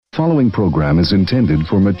Following program is intended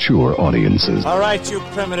for mature audiences. All right, you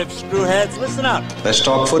primitive screwheads, listen up. Let's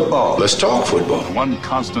talk football. Let's talk football. One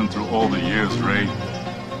constant through all the years, Ray,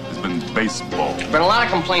 has been baseball. Been a lot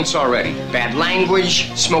of complaints already. Bad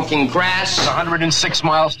language, smoking grass. 106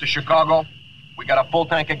 miles to Chicago. We got a full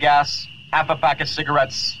tank of gas, half a pack of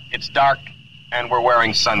cigarettes. It's dark, and we're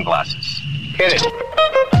wearing sunglasses. Hit it.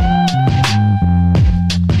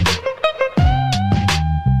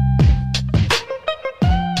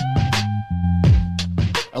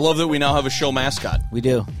 I love that we now have a show mascot. We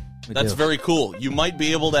do. That's very cool. You might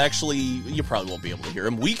be able to actually, you probably won't be able to hear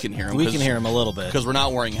him. We can hear him. We can hear him a little bit. Because we're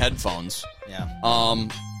not wearing headphones. Yeah.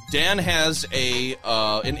 Dan has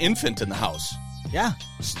an infant in the house. Yeah.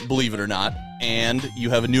 Believe it or not. And you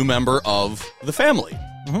have a new member of the family.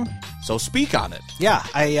 Mm-hmm. So speak on it.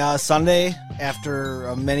 Yeah. Sunday, after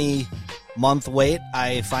a many-month wait,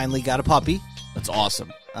 I finally got a puppy. That's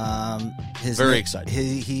awesome. Very excited.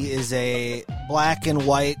 He is a black and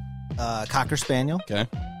white Cocker Spaniel. Okay.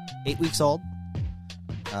 8 weeks old.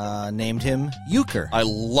 Named him Euchre. I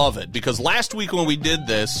love it, because last week when we did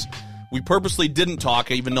this, we purposely didn't talk,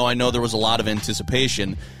 even though I know there was a lot of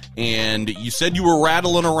anticipation, and you said you were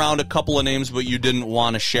rattling around a couple of names, but you didn't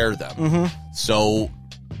want to share them. Mm-hmm. So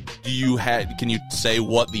can you say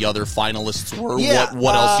what the other finalists were? Yeah,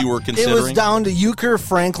 what else you were considering? It was down to Euchre,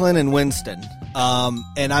 Franklin, and Winston.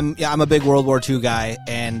 And I'm a big World War II guy,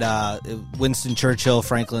 and Winston Churchill,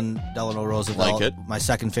 Franklin Delano Roosevelt, like it. My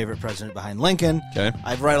second favorite president behind Lincoln. Okay.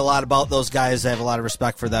 I've read a lot about those guys. I have a lot of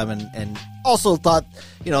respect for them, and also thought,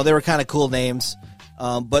 they were kind of cool names.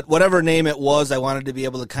 But whatever name it was, I wanted to be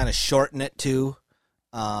able to kind of shorten it to.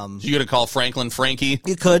 So you going to call Franklin Frankie?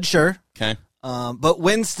 You could, sure. Okay. But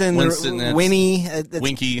Winston Winnie,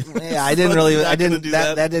 Winky. Yeah, I didn't really. I didn't.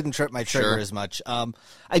 That didn't trip my trigger as much.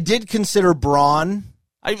 I did consider Braun.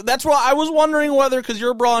 That's why I was wondering whether, because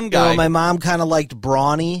you're a Braun guy. My mom kind of liked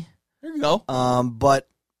Brawny. There you go. But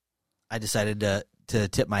I decided to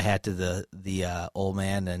tip my hat to the old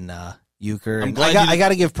man and Euchre. I got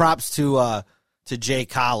to give props to Jay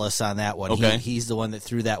Collis on that one. Okay. He's the one that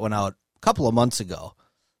threw that one out a couple of months ago.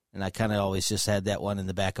 And I kind of always just had that one in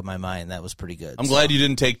the back of my mind. That was pretty good. I'm glad you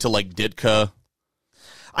didn't take to like Ditka.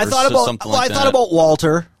 I thought about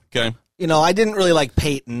Walter. Okay. I didn't really like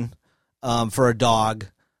Peyton for a dog.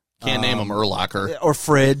 Can't name him Urlacher. Or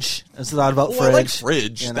Fridge. I thought about Fridge. I like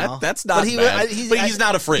Fridge. That's not bad. But he's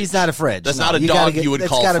not a Fridge. He's not a Fridge. That's not a dog you would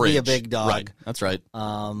call Fridge. It's got to be a big dog. Right. That's right.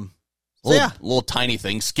 Little tiny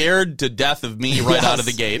thing, scared to death of me right out of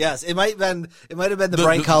the gate. Yes, it might have been the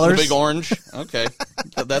bright colors, the big orange. Okay,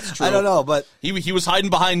 that's true. I don't know, but he was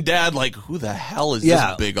hiding behind Dad. Like, who the hell is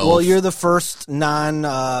this big oaf? Well, you're the first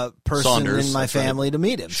person in my family to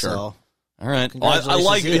meet him. Sure. So, all right, I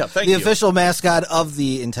like it. Yeah, thank you. The official mascot of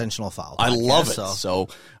the Intentional Foul podcast. I love it. So,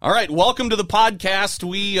 all right, welcome to the podcast.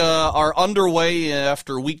 We are underway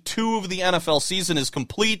after week 2 of the NFL season is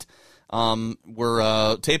complete.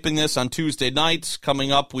 We're taping this on Tuesday nights.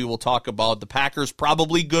 Coming up, we will talk about the Packers.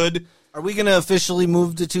 Probably good. Are we going to officially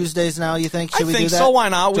move to Tuesdays now, you think? Should we think do that? So. Why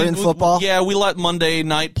not? During football? We let Monday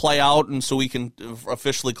night play out, and so we can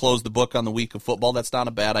officially close the book on the week of football. That's not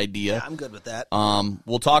a bad idea. Yeah, I'm good with that.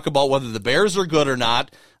 We'll talk about whether the Bears are good or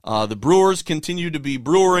not. The Brewers continue to be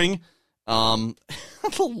brewing. I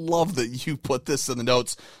love that you put this in the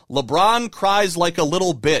notes. LeBron cries like a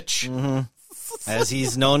little bitch. Mm-hmm. As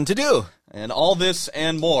he's known to do. And all this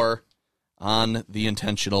and more on the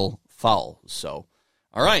Intentional Foul. So,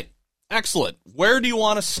 all right. Excellent. Where do you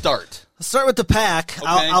want to start? Let's start with the Pack. Okay.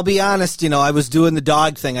 I'll be honest, I was doing the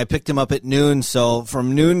dog thing. I picked him up at noon, so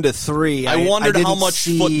from noon to 3, I wondered how much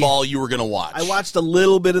football you were going to watch. I watched a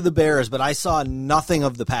little bit of the Bears, but I saw nothing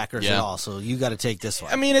of the Packers at all, so you got to take this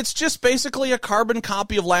one. I mean, it's just basically a carbon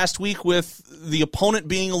copy of last week with the opponent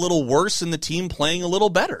being a little worse and the team playing a little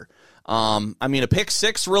better. A pick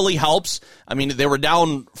 6 really helps. I mean, they were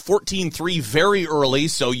down 14-3 very early,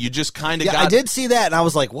 so you just kind of got... I did see that, and I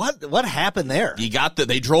was like, what happened there?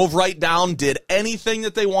 They drove right down, did anything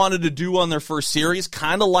that they wanted to do on their first series,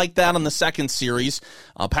 kind of like that on the second series.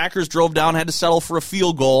 Packers drove down, had to settle for a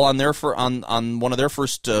field goal on one of their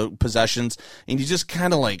first possessions, and you just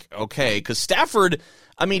kind of like, okay, because Stafford,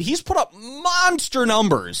 he's put up monster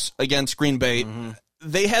numbers against Green Bay. Mm-hmm.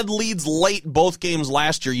 They had leads late both games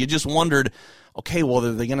last year. You just wondered, okay, well,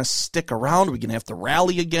 are they going to stick around? Are we going to have to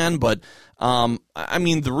rally again? But,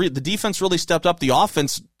 the defense really stepped up. The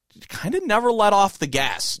offense kind of never let off the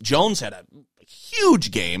gas. Jones had a huge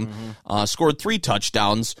game, scored 3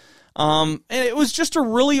 touchdowns. And it was just a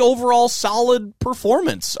really overall solid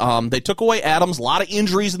performance. They took away Adams, a lot of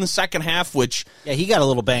injuries in the second half, which... Yeah, he got a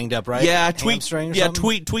little banged up, right? Yeah,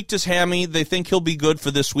 tweaked his hammy. They think he'll be good for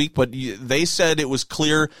this week, but they said it was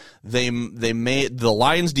clear the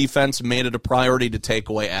Lions defense made it a priority to take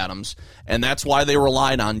away Adams, and that's why they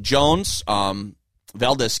relied on Jones.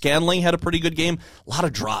 Valdez-Scantling had a pretty good game. A lot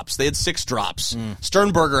of drops. They had 6 drops.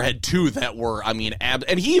 Sternberger had 2 that were, and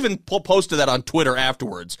he even posted that on Twitter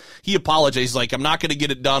afterwards. He apologized. He's like, I'm not going to get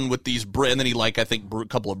it done with these and then he a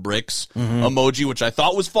couple of bricks emoji, which I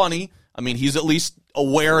thought was funny. I mean, he's at least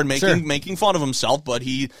aware and making fun of himself, but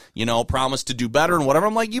he, promised to do better and whatever.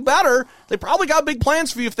 I'm like, you better. They probably got big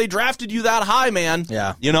plans for you if they drafted you that high, man.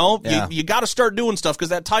 Yeah. You got to start doing stuff because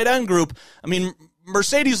that tight end group, I mean,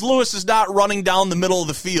 Mercedes Lewis is not running down the middle of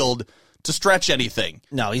the field to stretch anything.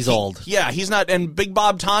 No, he's old. Yeah, he's not. And Big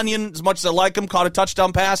Bob Tonyan, as much as I like him, caught a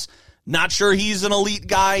touchdown pass. Not sure he's an elite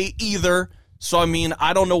guy either. So, I mean,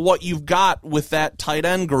 I don't know what you've got with that tight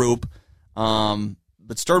end group.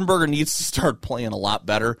 But Sternberger needs to start playing a lot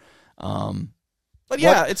better. But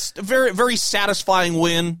yeah, it's a very, very satisfying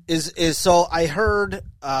win. So I heard,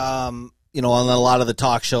 on a lot of the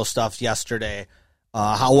talk show stuff yesterday,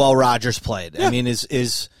 how well Rodgers played. Yeah. I mean,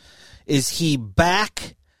 is he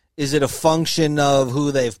back? Is it a function of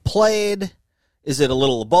who they've played? Is it a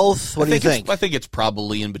little of both? What do you think? I think it's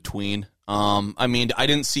probably in between. I mean, I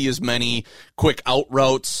didn't see as many quick out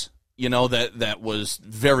routes, that was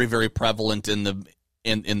very, very prevalent in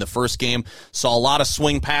the first game. Saw a lot of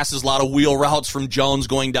swing passes, a lot of wheel routes from Jones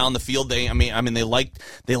going down the field. They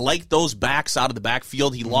liked those backs out of the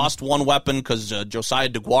backfield. He lost one weapon because Josiah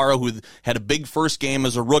DeGuara, who had a big first game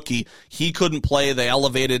as a rookie, he couldn't play. They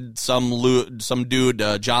elevated some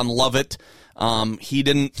dude, John Lovett. He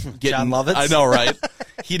didn't get John Lovett. I know, right?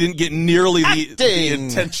 He didn't get nearly the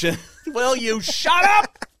attention. Will you shut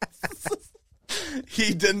up?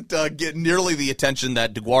 He didn't get nearly the attention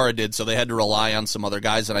that DeGuara did, so they had to rely on some other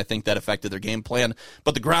guys, and I think that affected their game plan.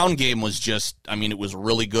 But the ground game was just, it was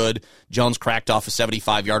really good. Jones cracked off a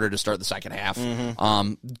 75-yarder to start the second half.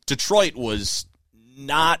 Detroit was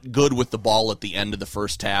not good with the ball at the end of the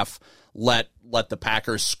first half. Let the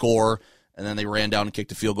Packers score, and then they ran down and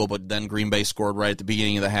kicked a field goal, but then Green Bay scored right at the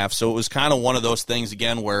beginning of the half. So it was kind of one of those things,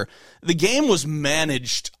 again, where the game was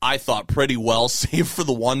managed, I thought, pretty well, save for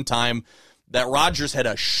the one time that Rodgers had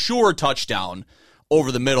a sure touchdown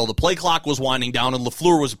over the middle. The play clock was winding down, and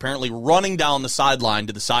LaFleur was apparently running down the sideline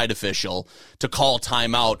to the side official to call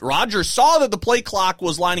timeout. Rodgers saw that the play clock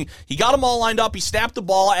was lining. He got them all lined up. He snapped the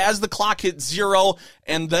ball as the clock hit 0,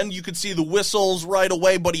 and then you could see the whistles right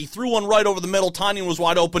away, but he threw one right over the middle. Tonyan was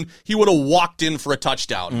wide open. He would have walked in for a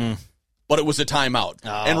touchdown. But it was a timeout.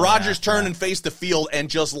 And Rodgers turned and faced the field and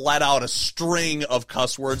just let out a string of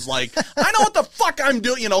cuss words like, I know what the fuck I'm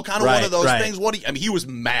doing, kind of one of those things. He was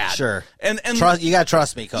mad. Sure. And you got to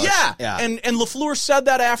trust me, coach. Yeah. And LaFleur said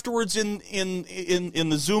that afterwards in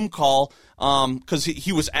the Zoom call, because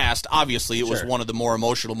he was asked, obviously it was one of the more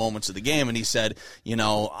emotional moments of the game, and he said,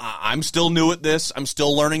 I'm still new at this. I'm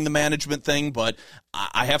still learning the management thing, but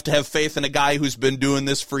I have to have faith in a guy who's been doing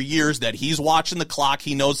this for years, that he's watching the clock,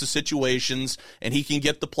 he knows the situations, and he can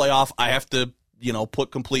get the playoff. I have to, put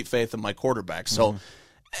complete faith in my quarterback. So,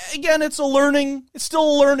 again, it's still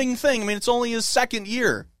a learning thing. It's only his second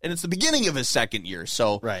year, and it's the beginning of his second year.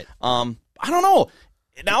 So, I don't know.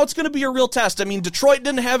 Now it's going to be a real test. Detroit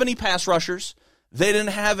didn't have any pass rushers. They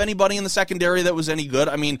didn't have anybody in the secondary that was any good.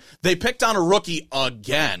 They picked on a rookie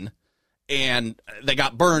again, and they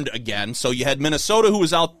got burned again. So you had Minnesota, who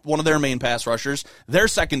was out one of their main pass rushers. Their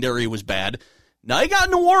secondary was bad. Now you got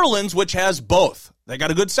New Orleans, which has both. They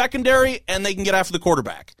got a good secondary, and they can get after the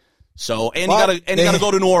quarterback. So, you got to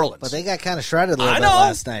go to New Orleans. But they got kind of shredded a little bit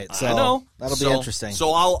last night. So I know. That'll be interesting.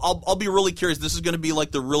 So I'll be really curious. This is going to be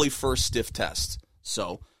like the really first stiff test.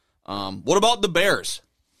 So, what about the Bears?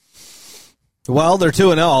 Well, they're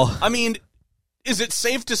 2-0. Is it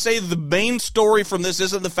safe to say the main story from this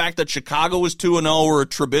isn't the fact that Chicago is 2-0 or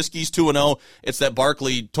Trubisky's 2-0? It's that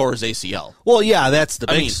Barkley tore his ACL. Well, yeah, that's the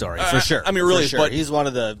big story for sure. Really, sure. But he's one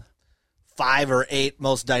of the 5 or 8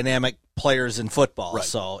 most dynamic players in football. Right.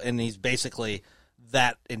 So, and he's basically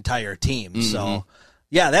that entire team. So,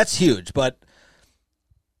 yeah, that's huge. But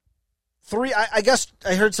I guess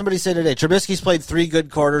I heard somebody say today, Trubisky's played 3 good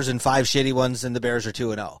quarters and 5 shitty ones, and the Bears are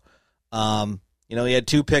 2-0. He had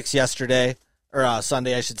 2 picks yesterday, or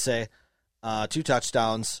Sunday, I should say, 2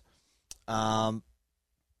 touchdowns. I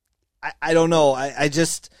don't know. I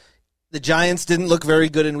just, The Giants didn't look very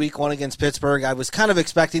good in Week 1 against Pittsburgh. I was kind of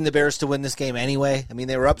expecting the Bears to win this game anyway. I mean,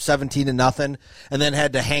 they were up 17-0, and then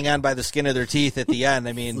had to hang on by the skin of their teeth at the end.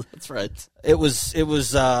 I mean, that's right. It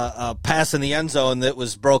was a pass in the end zone that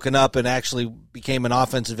was broken up and actually became an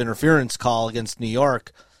offensive interference call against New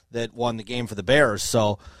York that won the game for the Bears.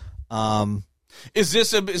 So, is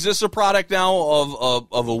this a product now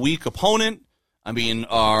of a weak opponent? I mean,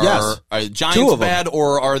 are the Giants bad,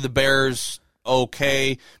 or are the Bears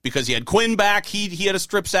okay? Because he had Quinn back, he had a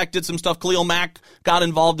strip sack, did some stuff. Khalil Mack got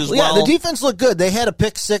involved as well. Yeah, the defense looked good. They had a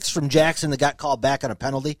pick 6 from Jackson that got called back on a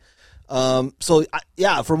penalty. From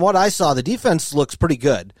what I saw, the defense looks pretty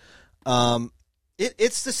good.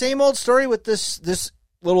 It's the same old story with this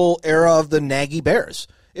little era of the Nagy Bears.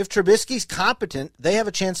 If Trubisky's competent, they have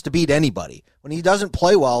a chance to beat anybody. When he doesn't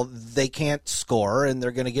play well, they can't score, and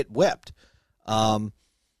they're going to get whipped.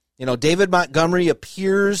 David Montgomery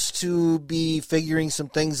appears to be figuring some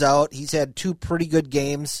things out. He's had 2 pretty good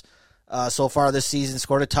games so far this season,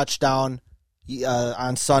 scored a touchdown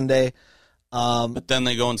on Sunday. But then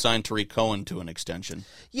they go and sign Tariq Cohen to an extension.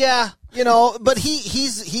 Yeah, but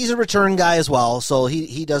he's a return guy as well, so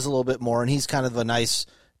he does a little bit more, and he's kind of a nice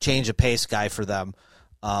change of pace guy for them.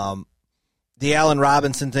 The Allen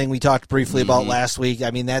Robinson thing we talked briefly about last week,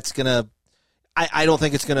 I mean, that's going to – I don't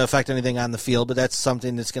think it's going to affect anything on the field, but that's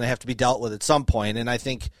something that's going to have to be dealt with at some point. And I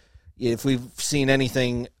think if we've seen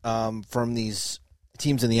anything from these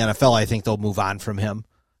teams in the NFL, I think they'll move on from him.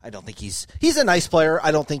 I don't think he's a nice player.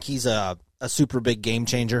 I don't think he's a super big game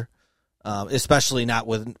changer, especially not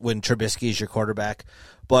when Trubisky is your quarterback.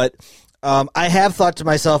 But I have thought to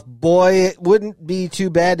myself, boy, it wouldn't be too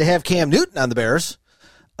bad to have Cam Newton on the Bears.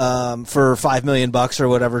 For $5 million or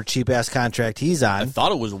whatever cheap ass contract he's on. I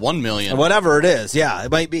thought it was $1 million. Whatever it is, yeah, it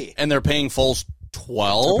might be. And they're paying Foles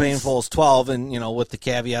 12. They're paying Foles 12, and with the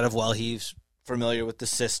caveat of he's familiar with the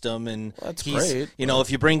system, and that's great. If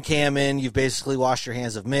you bring Cam in, you've basically washed your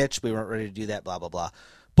hands of Mitch. We weren't ready to do that. Blah blah blah.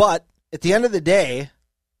 But at the end of the day,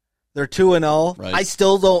 they're 2-0. Right. I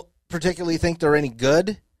still don't particularly think they're any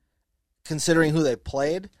good, considering who they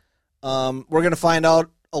played. We're going to find out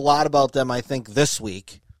a lot about them, I think, this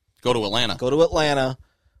week. Go to Atlanta,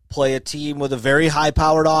 play a team with a very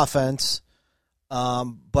high-powered offense,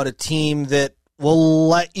 but a team that will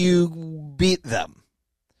let you beat them.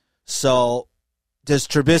 So does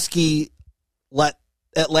Trubisky let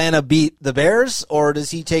Atlanta beat the Bears, or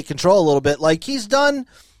does he take control a little bit like he's done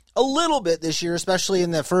a little bit this year, especially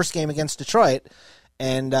in the first game against Detroit,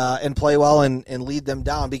 and play well and lead them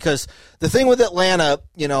down? Because the thing with Atlanta,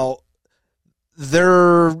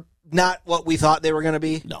 they're not what we thought they were going to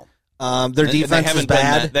be. No. Their defense is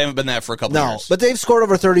bad. They haven't been that for a couple of years. But they've scored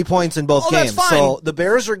over 30 points in both games. That's fine. So the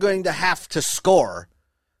Bears are going to have to score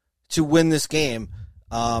to win this game.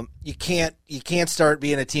 You can't start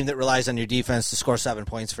being a team that relies on your defense to score 7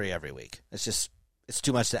 points for you every week. It's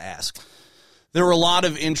too much to ask. There were a lot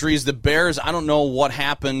of injuries. The Bears, I don't know what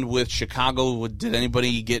happened with Chicago. Did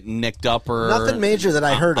anybody get nicked up or nothing major that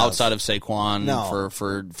I heard of outside of Saquon? No.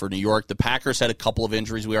 For New York. The Packers had a couple of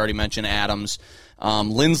injuries. We already mentioned Adams.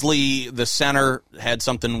 Lindsley, the center, had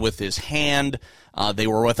something with his hand. They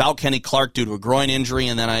were without Kenny Clark due to a groin injury,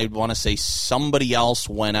 and then I want to say somebody else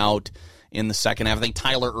went out in the second half. I think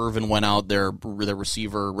Tyler Irvin went out, their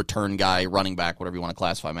receiver, return guy, running back, whatever you want to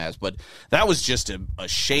classify him as. But that was just a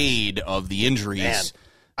shade of the injuries. Man,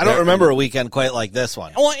 I don't remember a weekend quite like this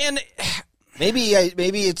one. Well, and maybe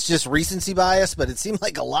it's just recency bias, but it seemed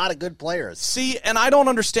like a lot of good players. See, and I don't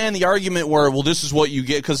understand the argument where, well, this is what you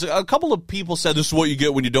get, because a couple of people said this is what you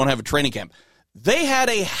get when you don't have a training camp. They had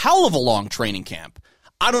a hell of a long training camp.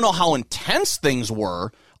 I don't know how intense things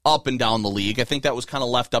were up and down the league. I think that was kind of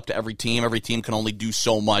left up to every team. Every team can only do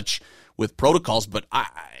so much with protocols, but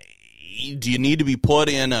do you need to be put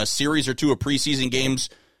in a series or two of preseason games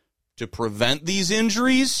to prevent these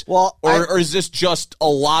injuries? Well, or is this just a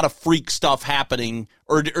lot of freak stuff happening,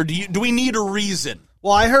 or do we need a reason?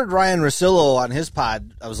 Well, I heard Ryan Russillo on his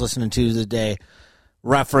pod I was listening to today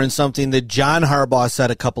reference something that John Harbaugh said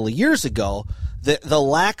a couple of years ago, that the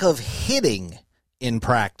lack of hitting in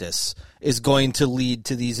practice is going to lead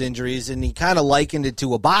to these injuries, and he kind of likened it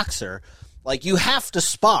to a boxer. Like, you have to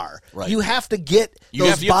spar. Right. You have to get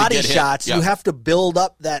those body shots. You have to build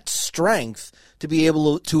up that strength to be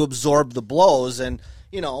able to absorb the blows. And,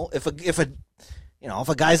 if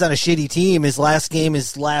a guy's on a shitty team, his last game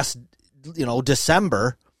is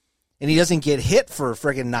December, and he doesn't get hit for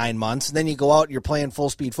friggin' 9 months, and then you go out and you're playing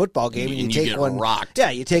full speed football game and you take get one rocked.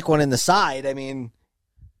 Yeah, you take one in the side. I mean,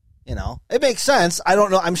 it makes sense. I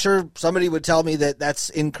don't know. I'm sure somebody would tell me that that's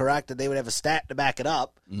incorrect, that they would have a stat to back it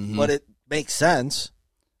up, but it makes sense.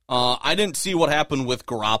 I didn't see what happened with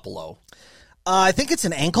Garoppolo. I think it's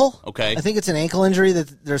an ankle. Okay. I think it's an ankle injury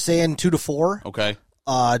that they're saying 2 to 4. Okay.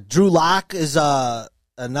 Drew Lock is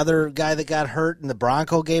another guy that got hurt in the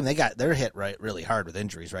Bronco game. They're hit really hard with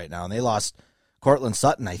injuries right now, and they lost Cortland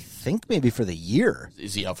Sutton, I think maybe for the year.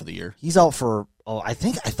 Is he out for the year? He's out for I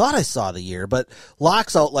thought I saw the year, but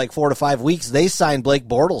Lock's out like 4 to 5 weeks. They signed Blake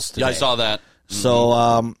Bortles today. Yeah, I saw that. Mm-hmm.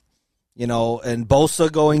 So and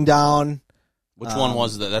Bosa going down. Which one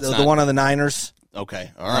was that? That's the one on the Niners.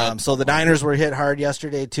 Okay, all right. So the Niners were hit hard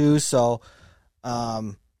yesterday too. So,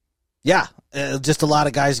 just a lot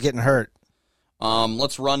of guys getting hurt.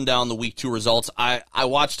 Let's run down the week 2 results. I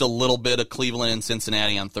watched a little bit of Cleveland and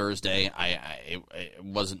Cincinnati on Thursday. It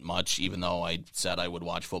wasn't much, even though I said I would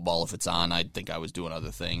watch football if it's on. I think I was doing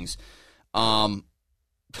other things. Dallas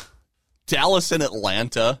and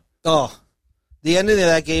Atlanta. Oh, the ending of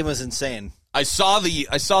that game was insane. I saw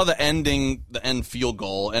the end field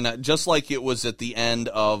goal, and just like it was at the end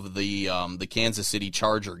of the Kansas City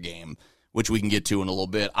Charger game, which we can get to in a little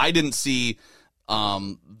bit. I didn't see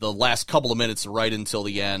the last couple of minutes right until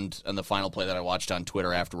the end and the final play that I watched on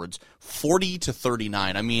Twitter afterwards.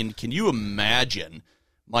 40-39. I mean, can you imagine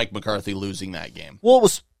Mike McCarthy losing that game? Well,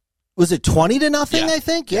 was it 20-0? Yeah. I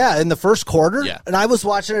think. Yeah, in the first quarter. Yeah. And I was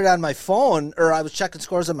watching it on my phone, or I was checking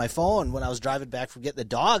scores on my phone when I was driving back from getting the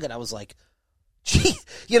dog, and I was like, gee,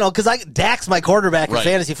 because Dak's my quarterback in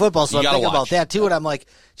fantasy football, so I'm thinking about that too, and I'm like,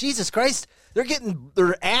 Jesus Christ, they're getting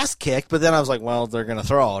their ass kicked, but then I was like, well, they're going to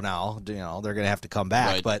throw now, they're going to have to come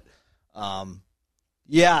back, but and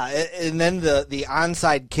then the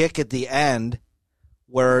onside kick at the end,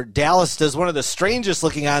 where Dallas does one of the strangest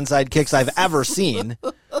looking onside kicks I've ever seen,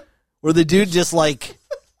 where the dude just like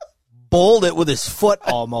bowled it with his foot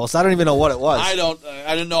almost. I don't even know what it was. I don't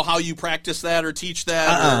know how you practice that or teach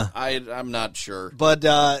that. I'm not sure.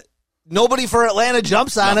 But nobody for Atlanta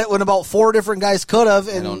jumps on it when about 4 different guys could have.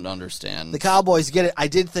 And I don't understand. The Cowboys get it. I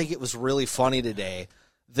did think it was really funny today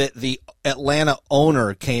that the Atlanta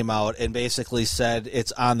owner came out and basically said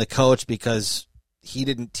it's on the coach because he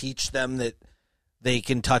didn't teach them that they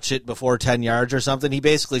can touch it before 10 yards or something. He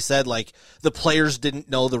basically said, like, the players didn't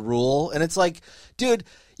know the rule. And it's like, dude,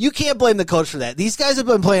 you can't blame the coach for that. These guys have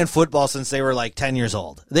been playing football since they were, like, 10 years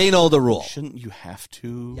old. They know the rule. Shouldn't you have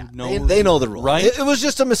to know? They know the rule. Right? It was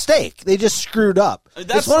just a mistake. They just screwed up.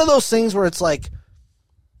 It's one of those things where it's like,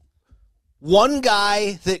 one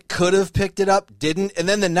guy that could have picked it up didn't, and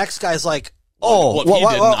then the next guy's like, oh, well, if he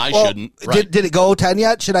didn't, I shouldn't. Right. Did it go 10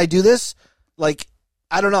 yet? Should I do this? Like,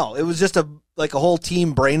 I don't know. It was just a whole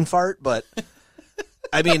team brain fart, but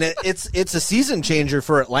I mean, it's a season changer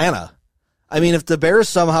for Atlanta. I mean, if the Bears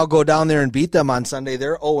somehow go down there and beat them on Sunday,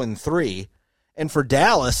 they're 0-3. And for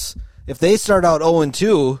Dallas, if they start out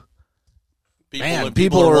 0-2,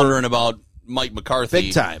 people are wondering about Mike McCarthy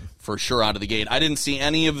big time for sure out of the gate. I didn't see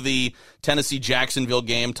any of the Tennessee-Jacksonville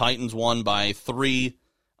game. Titans won by 3.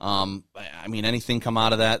 I mean, anything come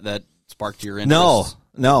out of that sparked your interest?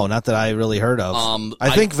 No, not that I really heard of. I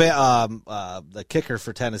think the kicker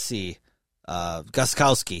for Tennessee,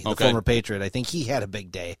 Gostkowski, the former Patriot, I think he had a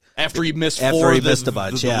big day. After he missed a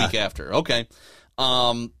bunch, the week after. Okay.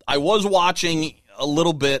 I was watching a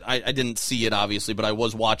little bit. I didn't see it, obviously, but I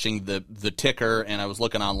was watching the ticker, and I was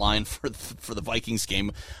looking online for the Vikings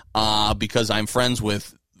game because I'm friends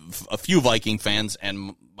with a few Viking fans,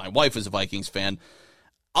 and my wife is a Vikings fan.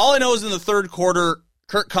 All I know is in the third quarter,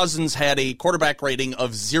 Kirk Cousins had a quarterback rating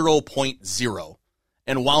of 0.0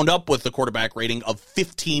 and wound up with the quarterback rating of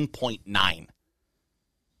 15.9.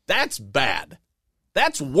 That's bad.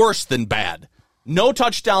 That's worse than bad. No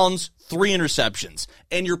touchdowns, 3 interceptions.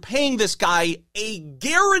 And you're paying this guy a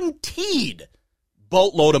guaranteed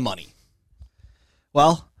boatload of money.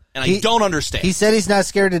 Well, and I don't understand. He said he's not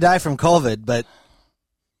scared to die from COVID, but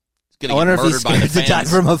I wonder if he's scared to die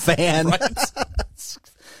from a fan. Right?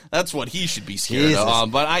 That's what he should be scared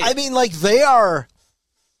of. But I mean, like, they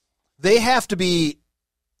have to be,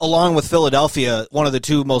 along with Philadelphia, one of the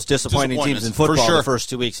 2 most disappointing teams in football the first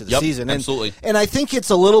 2 weeks of the season. Absolutely. And I think it's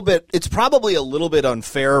probably a little bit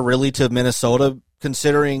unfair, really, to Minnesota,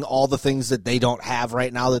 considering all the things that they don't have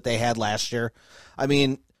right now that they had last year. I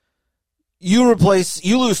mean, you lose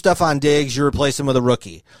Stephon Diggs, you replace him with a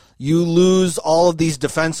rookie. You lose all of these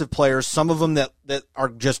defensive players, some of them that are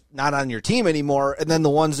just not on your team anymore, and then the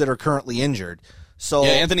ones that are currently injured. So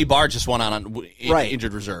Anthony Barr just went on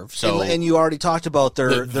injured reserve. So and you already talked about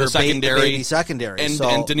their baby secondary.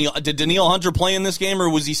 And did Danielle Hunter play in this game,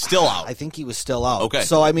 or was he still out? I think he was still out. Okay.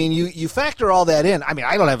 So I mean, you factor all that in. I mean,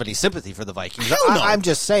 I don't have any sympathy for the Vikings. Hell no. I'm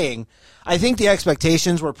just saying, I think the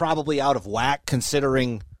expectations were probably out of whack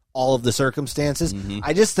considering all of the circumstances. Mm-hmm.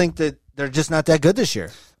 I just think that they're just not that good this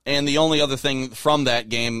year. And the only other thing from that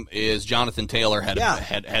game is Jonathan Taylor had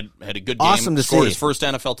a good game. Awesome to Scored see. his first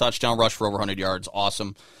NFL touchdown, rushed for over 100 yards.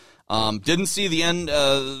 Awesome. Didn't see the end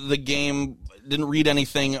of the game. Didn't read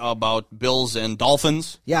anything about Bills and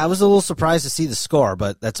Dolphins. Yeah, I was a little surprised to see the score,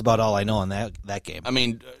 but that's about all I know on that game. I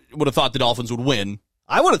mean, would have thought the Dolphins would win.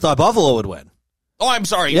 I would have thought Buffalo would win. Oh, I'm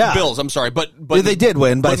sorry, Yeah. Bills. I'm sorry, but They did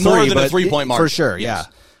win by but more 3, than but a 3-point margin for sure. Yes.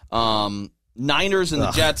 Yeah. Niners and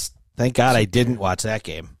the Jets. Thank God I didn't watch that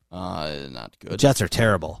game. Not The good. Jets are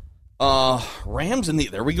terrible. Rams and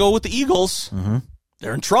there we go with the Eagles. Mm-hmm.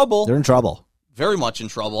 They're in trouble. They're in trouble. Very much in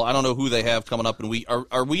trouble. I don't know who they have coming up in week.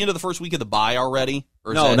 Are we into the first week of the bye already?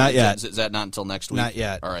 Or No, not yet. Is that not until next week? Not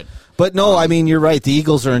yet. All right. But no, I mean, you're right. The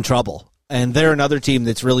Eagles are in trouble. And they're another team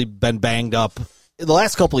that's really been banged up. In the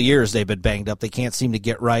last couple of years, they've been banged up. They can't seem to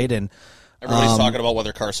get right. And Everybody's talking about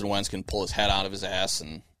whether Carson Wentz can pull his head out of his ass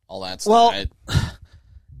and all that stuff. Well,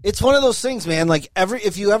 it's one of those things, man. Like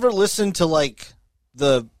if you ever listen to like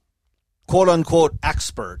the quote unquote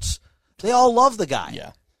experts, they all love the guy.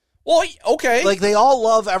 Yeah. Well, okay. Like they all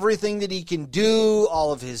love everything that he can do,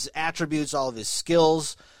 all of his attributes, all of his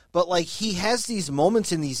skills. But like he has these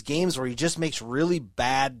moments in these games where he just makes really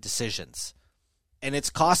bad decisions. And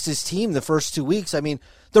it's cost his team the first 2 weeks. I mean,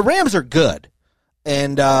 the Rams are good.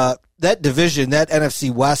 And that division, that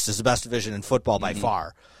NFC West is the best division in football by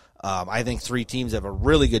far. I think 3 teams have a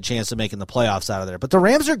really good chance of making the playoffs out of there. But the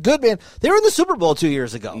Rams are good, man. They were in the Super Bowl 2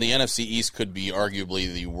 years ago. And the NFC East could be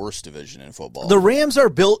arguably the worst division in football. The Rams are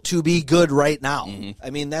built to be good right now.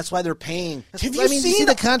 I mean, that's why they're paying. Have you see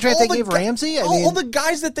the contract they gave Ramsey? all the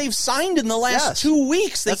guys that they've signed in the last Yes. 2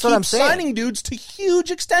 weeks. They That's keep what I'm saying. signing dudes to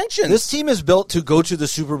huge extensions. This team is built to go to the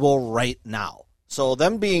Super Bowl right now. So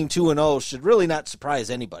them being 2-0 should really not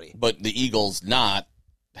surprise anybody. But the Eagles not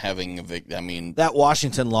having a victory. I mean, That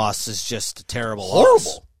Washington loss is just a terrible Horrible.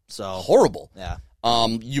 loss. So horrible. yeah.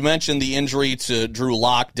 You mentioned the injury to Drew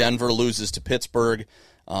Lock. Denver loses to Pittsburgh.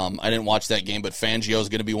 I didn't watch that game, but Fangio is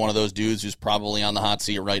going to be one of those dudes who's probably on the hot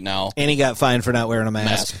seat right now. And he got fined for not wearing a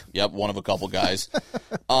mask. Yep, one of a couple guys.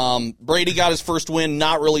 Brady got his first win.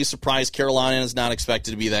 Not really surprised. Carolina is not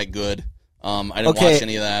expected to be that good. I didn't watch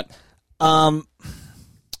any of that. I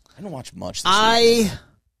didn't watch much this week. I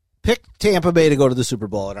picked Tampa Bay to go to the Super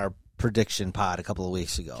Bowl in our prediction pod a couple of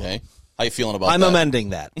weeks ago. Okay. How you feeling about I'm that? amending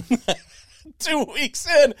that. 2 weeks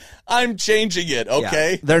in, I'm changing it,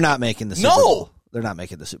 okay? Yeah, they're not making the Super No. Bowl. They're not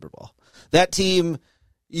making the Super Bowl. That team,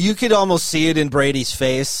 you could almost see it in Brady's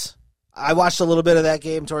face. I watched a little bit of that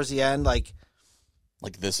game towards the end. Like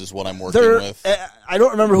This is what I'm working they're, with. I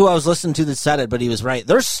don't remember who I was listening to that said it, but he was right.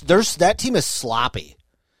 There's that team is sloppy.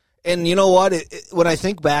 And you know what? When I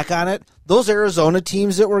think back on it, those Arizona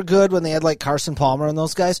teams that were good when they had like Carson Palmer and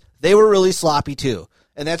those guys, they were really sloppy too.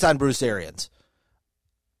 And that's on Bruce Arians.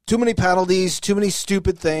 Too many penalties, too many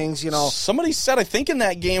stupid things, you know. Somebody said, I think in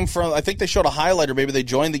that game, I think they showed a highlight or maybe they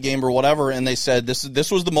joined the game or whatever, and they said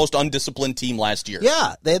this was the most undisciplined team last year.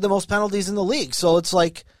 Yeah, they had the most penalties in the league. So it's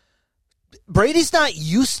like Brady's not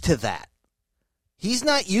used to that. He's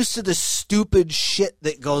not used to the stupid shit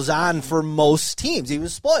that goes on for most teams. He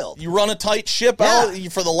was spoiled. You run a tight ship out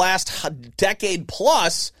for the last decade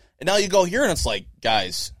plus, and now you go here and it's like,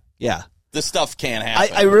 guys, Yeah. this stuff can't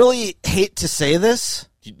happen. I really hate to say this.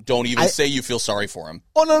 You don't even say you feel sorry for him.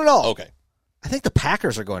 Oh, no. Okay. I think the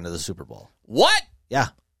Packers are going to the Super Bowl. What? Yeah.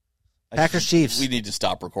 Packers Chiefs. We need to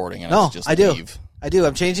stop recording and No, just I do. leave. I do.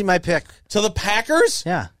 I'm changing my pick. To the Packers?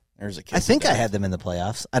 Yeah. There's a kid. I think I had them in the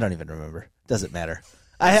playoffs. I don't even remember. Doesn't matter.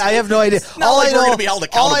 I have no idea. not All like I we're know, gonna be held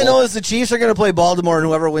accountable. all I know is the Chiefs are going to play Baltimore, and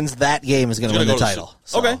whoever wins that game is going to win the go to title. the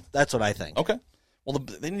Super- Okay. That's what I think. Okay. Well,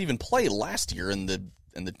 they didn't even play last year, and the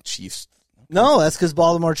Chiefs No, that's because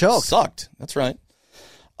Baltimore choked. sucked. That's right.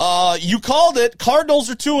 You called it. Cardinals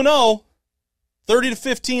are 2-0.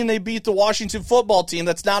 30-15, they beat the Washington football team.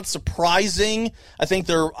 That's not surprising. I think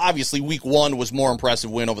obviously week 1 was more impressive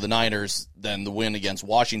win over the Niners than the win against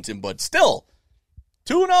Washington, but still,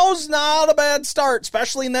 2-0 is not a bad start,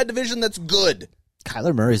 especially in that division that's good.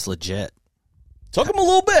 Kyler Murray's legit. Took him a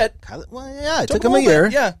little bit. It took a him a little year.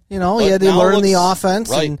 bit, yeah. You know, But he had to now learn the looks- offense,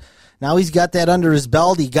 right. and now he's got that under his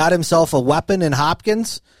belt. He got himself a weapon in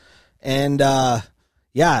Hopkins, and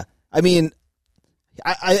yeah, I mean,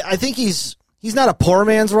 I think he's not a poor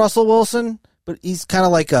man's Russell Wilson, but he's kind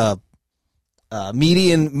of like a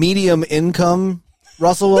medium income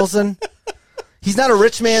Russell Wilson. He's not a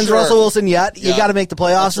rich man's Sure. Russell Wilson yet. You Yeah. got to make the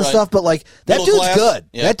playoffs That's and right. stuff, but like that Middle dude's class. good.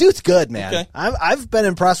 Yeah. That dude's good, man. Okay. I've been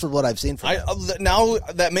impressed with what I've seen from him. Now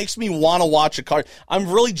that makes me want to watch a card. I'm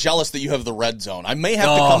really jealous that you have the red zone. I may have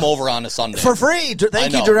to come over on a Sunday. For free.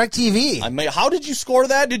 Thank you, know. DirecTV. How did you score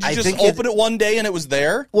that? Did you I just think open it one day and it was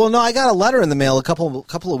there? Well, no, I got a letter in the mail a couple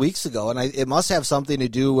of weeks ago, and it must have something to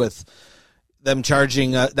do with them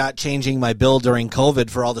charging, not changing my bill during COVID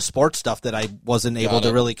for all the sports stuff that I wasn't able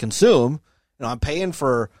to really consume. You know, I'm paying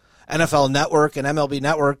for NFL Network and MLB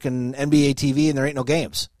Network and NBA TV, and there ain't no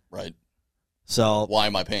games. Right. So Why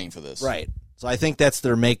am I paying for this? right. So I think that's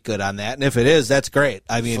their make good on that, and if it is, that's great.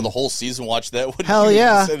 I mean, For the whole season, watch that. What Hell do you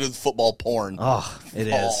yeah. consider football porn? oh, it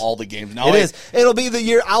is. All the games. Now It is. It'll be the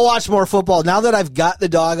year. I'll watch more football now that I've got the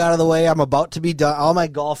dog out of the way. I'm about to be done. All my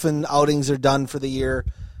golfing outings are done for the year.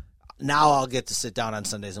 Now I'll get to sit down on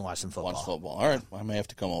Sundays and watch some football. Watch football. All right. I may have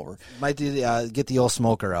to come over. Might do get the old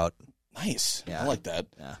smoker out. Nice. Yeah. I like that.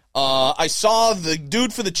 Yeah. I saw the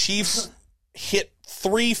dude for the Chiefs hit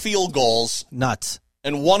 3 field goals, Nuts.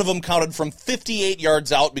 and one of them counted from 58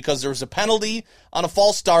 yards out because there was a penalty on a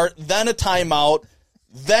false start, then a timeout,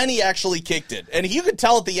 then he actually kicked it. And you could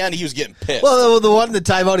tell at the end he was getting pissed. Well, the one in the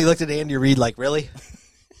timeout, he looked at Andy Reid like, really?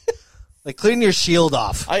 Like, clean your shield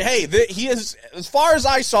off. He is, as far as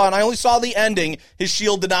I saw, and I only saw the ending, his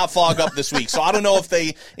shield did not fog up this week. So I don't know if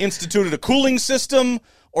they instituted a cooling system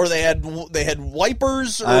or they had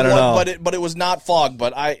wipers or I don't know. but it was not fogged.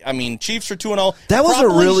 But I mean, Chiefs are 2-0. That was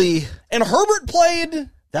and Herbert played.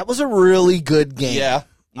 that was a really good game. Yeah.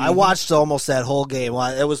 I watched almost that whole game.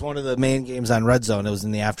 Well, it was one of the main games on Red Zone. It was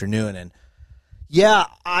in the afternoon, and yeah,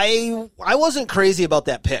 I wasn't crazy about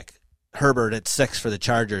that pick, Herbert at 6 for the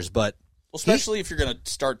Chargers, but Especially if you're going to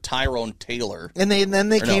start Tyrone Taylor. then they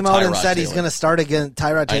Or came no, out and Tyrod said he's Taylor. going to start again.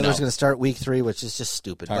 Tyrod I know. Taylor's going to start week 3, which is just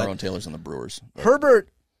stupid. But Tyrone Taylor's on the Brewers. Herbert,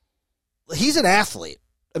 he's an athlete.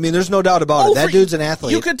 I mean, there's no doubt about it. That dude's an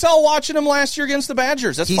athlete. You could tell watching him last year against the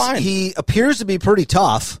Badgers. That's fine. He appears to be pretty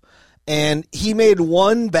tough, and he made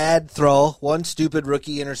one bad throw, one stupid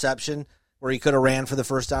rookie interception where he could have ran for the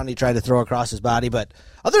first down. He tried to throw across his body. But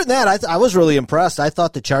other than that, I was really impressed. I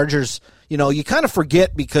thought the Chargers, you kind of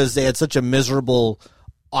forget because they had such a miserable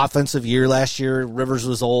offensive year last year. Rivers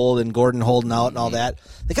was old and Gordon holding out and all that.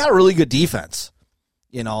 They got a really good defense.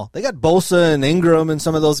 They got Bosa and Ingram and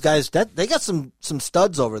some of those guys. They got some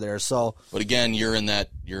studs over there. So, but again, you're in that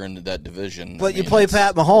division. but you play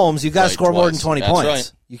Pat Mahomes, you got to right, score more than twice. 20 That's points.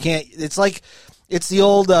 right. You can't. It's the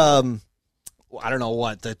old. I don't know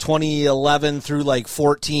what the 2011 through like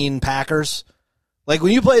 14 Packers. Like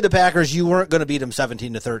when you played the Packers, you weren't going to beat them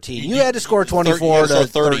 17-13. You had to score 24 to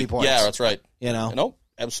 30 points. Yeah, that's right. No,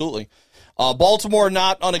 absolutely. Baltimore,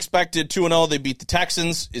 not unexpected, 2-0. They beat the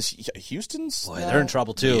Texans. Is Houston's? Boy, they're in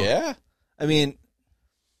trouble too. Yeah. I mean,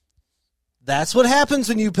 that's what happens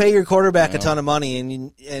when you pay your quarterback a ton of money,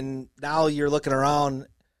 and now you're looking around.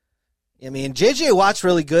 I mean, J.J. Watt's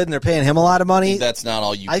really good, and they're paying him a lot of money. That's not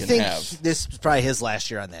all you I can think have. this is probably his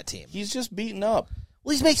last year on that team. He's just beaten up.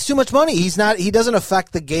 Well, he makes too much money. He doesn't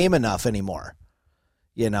affect the game enough anymore.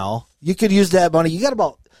 You could use that money. You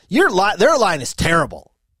got their line is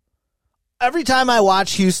terrible. Every time I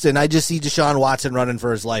watch Houston, I just see Deshaun Watson running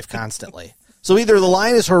for his life constantly. So either the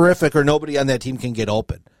line is horrific or nobody on that team can get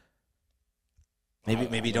open.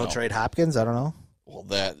 Maybe don't trade Hopkins. I don't know. Well,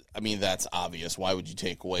 that's obvious. Why would you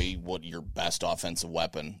take away what your best offensive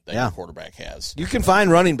weapon that your quarterback has? You can find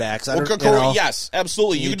running backs. Yes,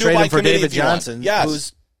 absolutely. You can do trade it by him for committee David if you want. Johnson, Yes.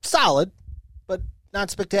 who's solid, but not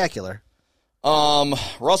spectacular.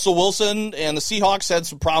 Russell Wilson and the Seahawks had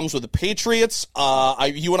some problems with the Patriots.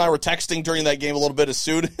 You and I were texting during that game a little bit as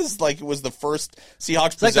soon as it was the first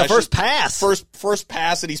Seahawks possession. It's like the first pass. First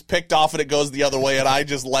pass, and he's picked off, and it goes the other way, and I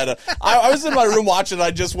just let it. I was in my room watching it.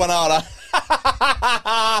 I just went out,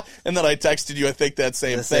 and then I texted you. I think that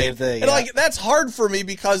same thing. And that's hard for me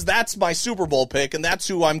because that's my Super Bowl pick, and that's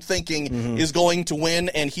who I'm thinking is going to win,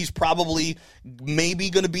 and he's probably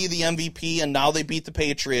maybe going to be the MVP. And now they beat the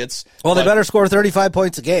Patriots. Well, they better score 35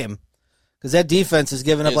 points a game because that defense has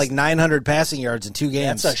given up like 900 passing yards in 2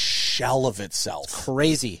 games. That's a shell of itself.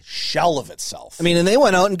 Crazy. Shell of itself. I mean, and they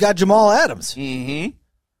went out and got Jamal Adams. Mm-hmm.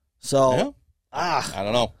 So, I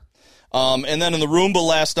don't know. And then in the Roomba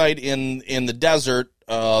last night in the desert,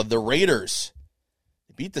 the Raiders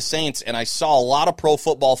beat the Saints, and I saw a lot of Pro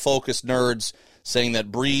Football Focus nerds saying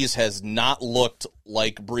that Breeze has not looked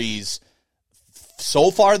like Breeze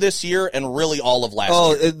so far this year and really all of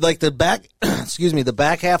last year. Like the back, the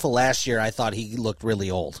back half of last year, I thought he looked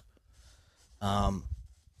really old.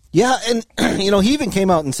 Yeah, and he even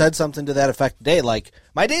came out and said something to that effect today. Like,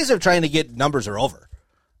 my days of trying to get numbers are over.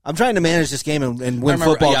 I'm trying to manage this game and win remember,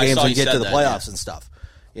 football I games saw and you get said to the that, playoffs and stuff.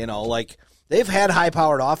 Like they've had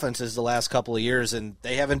high-powered offenses the last couple of years, and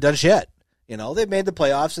they haven't done shit. They've made the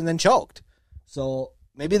playoffs and then choked. So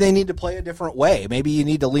maybe they need to play a different way. Maybe you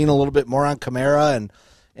need to lean a little bit more on Kamara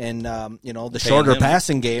and the shorter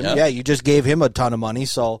passing game. Yep. Yeah, you just gave him a ton of money.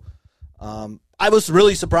 So I was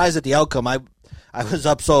really surprised at the outcome. I was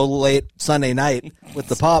up so late Sunday night with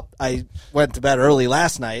the pup. I went to bed early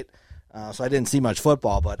last night, so I didn't see much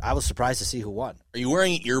football, but I was surprised to see who won. Are you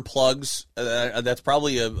wearing earplugs? That's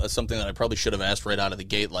probably something that I probably should have asked right out of the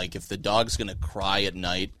gate. Like, if the dog's going to cry at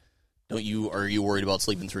night, are you worried about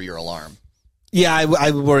sleeping through your alarm? Yeah,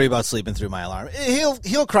 I worry about sleeping through my alarm.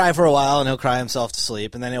 He'll cry for a while, and he'll cry himself to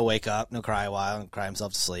sleep, and then he'll wake up, and he'll cry a while, and cry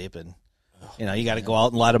himself to sleep, and you got to go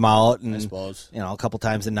out and let him out, and I suppose a couple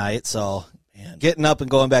times a night. So getting up and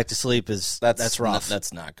going back to sleep that's rough.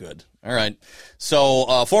 That's not good. All right.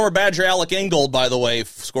 So former Badger Alec Ingold, by the way,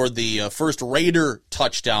 scored the first Raider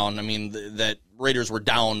touchdown. I mean, that Raiders were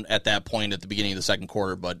down at that point at the beginning of the second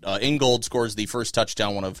quarter, but Ingold scores the first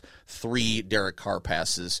touchdown, one of 3 Derek Carr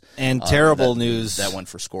passes. And terrible news that went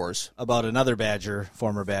for scores about another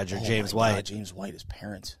former Badger, James White. God, James White, his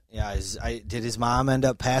parents. Yeah, did his mom end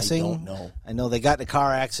up passing? I don't know. I know they got in a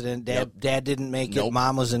car accident. Dad didn't make it.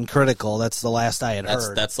 Mom was in critical. That's the last I had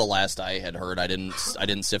heard. That's the last I had heard. I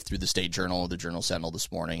didn't sift through the State Journal or the Journal Sentinel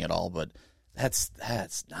this morning at all, but that's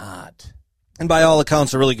not. And by all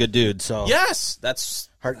accounts, a really good dude. So yes, that's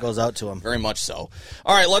heart goes out to him. Very much so.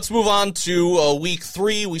 All right, let's move on to week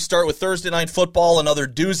 3. We start with Thursday Night Football, another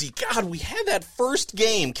doozy. God, we had that first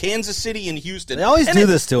game, Kansas City and Houston. They always do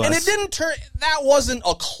this to us. And it didn't turn. That wasn't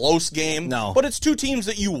a close game. No. But it's 2 teams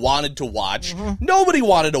that you wanted to watch. Mm-hmm. Nobody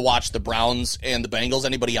wanted to watch the Browns and the Bengals.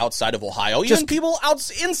 Anybody outside of Ohio, even people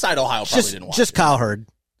inside Ohio, probably didn't watch. Just Cowherd.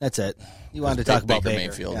 That's it. You wanted to talk about Baker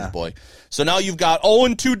Mayfield, boy. So now you've got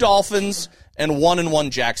 0-2 Dolphins and 1-1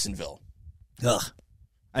 Jacksonville. Ugh.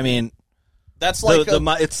 I mean, that's like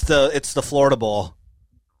it's the Florida Bowl,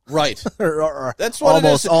 right? That's what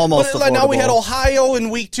almost the Florida now we Bowl. had Ohio in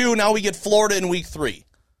week 2. Now we get Florida in week 3.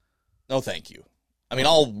 No, thank you. I mean,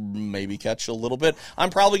 I'll maybe catch a little bit. I'm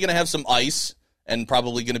probably going to have some ice and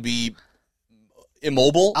probably going to be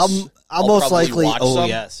immobile. I'll most likely. Oh, some.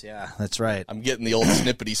 yes, yeah, that's right. I'm getting the old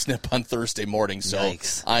snippety snip on Thursday morning, so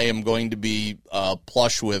Yikes. I am going to be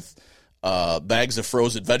plush with bags of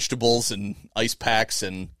frozen vegetables and ice packs,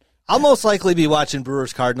 and I'll most likely be watching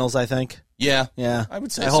Brewers Cardinals. I think. Yeah, I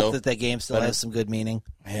would say. I hope that game still has some good meaning.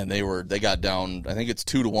 Man, they got down. I think it's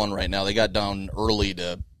 2-1 right now. They got down early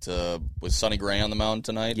to with Sonny Gray on the mound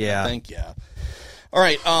tonight. Yeah, I think. Yeah. All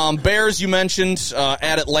right, Bears, you mentioned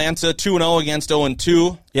at Atlanta, 2-0 against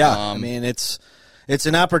 0-2. Yeah, I mean, it's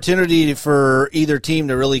an opportunity for either team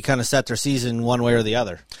to really kind of set their season one way or the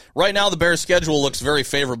other. Right now, the Bears' schedule looks very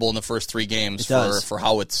favorable in the first 3 games for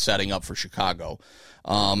how it's setting up for Chicago.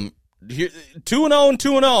 2-0 and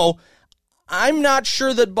 2-0. I'm not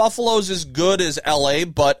sure that Buffalo's as good as L.A.,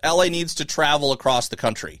 but L.A. needs to travel across the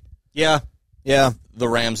country. Yeah. The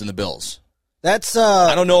Rams and the Bills. That's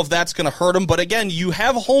I don't know if that's going to hurt them, but again, you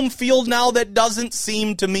have home field now that doesn't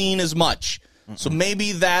seem to mean as much. So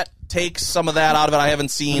maybe that takes some of that out of it. I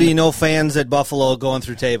haven't seen. Be no fans at Buffalo going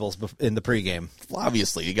through tables in the pregame. Well,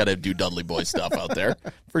 obviously, you got to do Dudley Boy stuff out there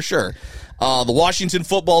for sure. The Washington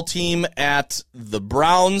football team at the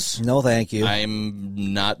Browns. No, thank you.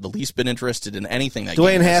 I'm not the least bit interested in anything that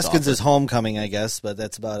Dwayne Haskins is homecoming, I guess, but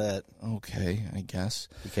that's about it. Okay, I guess.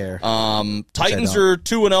 You care. Titans are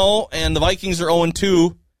 2-0, and the Vikings are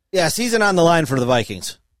 0-2. Yeah, season on the line for the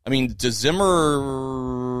Vikings. I mean, does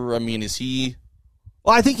Zimmer? I mean, is he?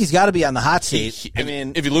 Well, I think he's got to be on the hot seat.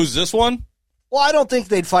 If he loses this one. Well, I don't think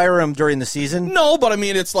they'd fire him during the season. No, but I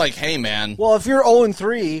mean, it's like, hey, man. Well, if you're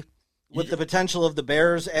 0-3 with the potential of the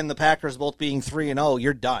Bears and the Packers both being 3-0,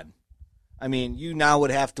 you're done. I mean, you now would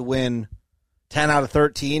have to win 10 out of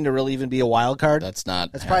 13 to really even be a wild card. That's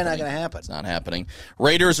probably not going to happen. It's not happening.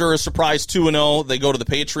 Raiders are a surprise 2-0. They go to the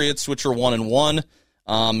Patriots, which are 1-1.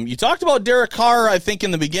 You talked about Derek Carr, I think, in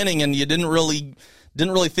the beginning, and you didn't really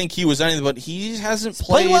think he was anything, but he hasn't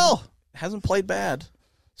played well. Hasn't played bad.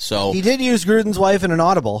 So he did use Gruden's wife in an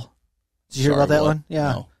audible. Did you hear about that one?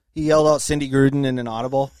 Yeah. No. He yelled out Cindy Gruden in an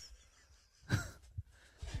audible.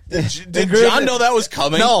 Did John know that was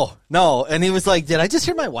coming? No. And he was like, "Did I just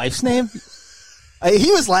hear my wife's name?"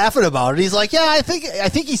 He was laughing about it. He's like, "Yeah, I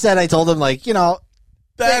think he said I told him, like,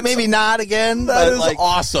 maybe not again." That is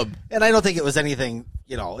awesome. And I don't think it was anything,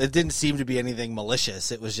 it didn't seem to be anything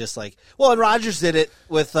malicious. It was just like, well, and Rodgers did it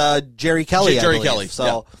with Jerry Kelly. Jerry Kelly.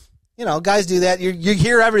 So, guys do that. You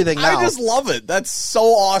hear everything now. I just love it. That's so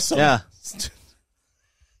awesome. Yeah.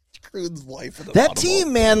 Gruden's wife. That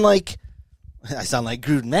team, man, like, I sound like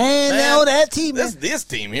Gruden. Man, no, that team. This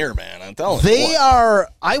team here, man, I'm telling you. They are,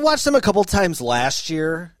 I watched them a couple times last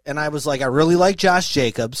year, and I was like, I really like Josh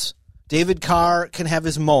Jacobs. David Carr can have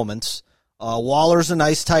his moments. Waller's a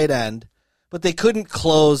nice tight end, but they couldn't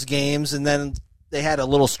close games, and then they had a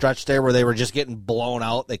little stretch there where they were just getting blown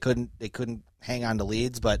out. They couldn't hang on to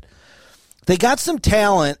leads, but they got some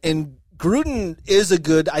talent, and Gruden is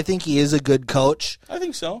I think he is a good coach. I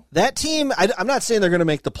think so. That team, I'm not saying they're going to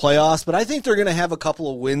make the playoffs, but I think they're going to have a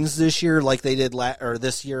couple of wins this year like they did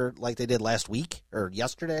this year like they did last week, or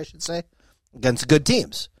yesterday, I should say, against good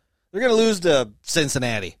teams. They're going to lose to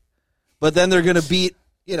Cincinnati, but then they're going to beat,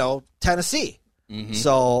 Tennessee. Mm-hmm.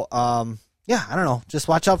 So, yeah, I don't know. Just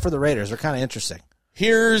watch out for the Raiders. They're kind of interesting.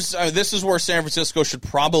 This is where San Francisco should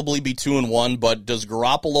probably be 2-1, but does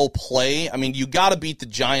Garoppolo play? I mean, you got to beat the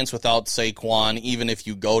Giants without Saquon, even if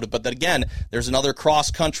you go to. But then again, there's another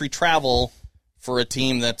cross-country travel for a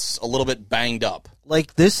team that's a little bit banged up.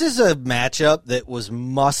 Like, this is a matchup that was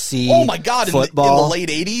must-see. Oh, my God, football. in the late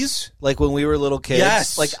 80s? Like, when we were little kids?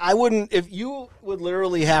 Yes. Like, I wouldn't, if you would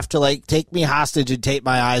literally have to, like, take me hostage and tape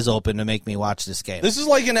my eyes open to make me watch this game. This is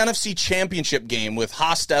like an NFC championship game with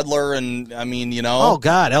Hostetler and, Oh,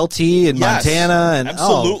 God, LT and yes, Montana. And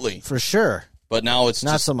absolutely. For sure. But now it's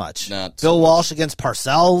not just so much. Bill so Walsh against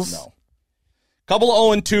Parcells? No. Couple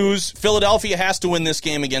of 0-2s. Philadelphia has to win this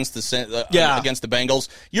game against the Bengals.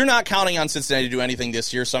 You're not counting on Cincinnati to do anything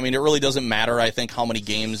this year, so it really doesn't matter, I think, how many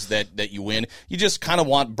games that you win. You just kind of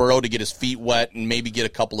want Burrow to get his feet wet and maybe get a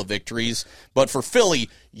couple of victories. But for Philly,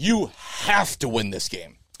 you have to win this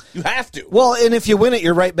game. You have to. Well, and if you win it,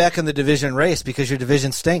 you're right back in the division race because your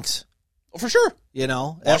division stinks. Oh, for sure.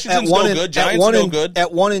 Washington's no good. Giants no good. At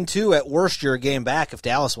 1-2, at worst, you're a game back if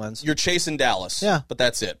Dallas wins. You're chasing Dallas. Yeah. But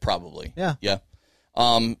that's it, probably. Yeah. Yeah.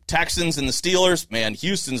 Texans and the Steelers, man,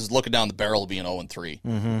 Houston's looking down the barrel of being 0-3.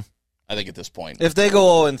 Mm-hmm. I think at this point. If they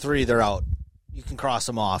go 0-3, they're out. You can cross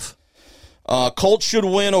them off. Colts should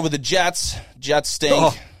win over the Jets. Jets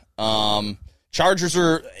stink. Oh. Chargers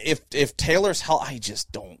are, if Taylor's held, I just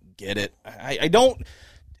don't get it. I don't.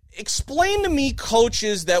 Explain to me,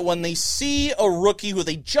 coaches, that when they see a rookie who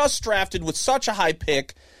they just drafted with such a high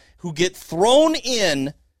pick, who get thrown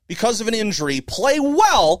in because of an injury, play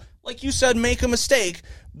well, like you said, make a mistake,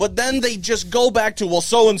 but then they just go back to, well,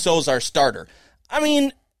 so-and-so's our starter.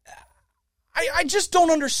 I just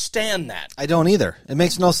don't understand that. I don't either. It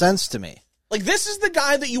makes no sense to me. Like, this is the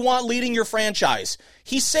guy that you want leading your franchise.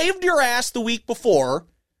 He saved your ass the week before,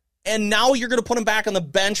 and now you're going to put him back on the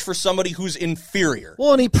bench for somebody who's inferior.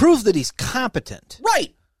 Well, and he proved that he's competent.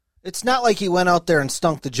 Right. It's not like he went out there and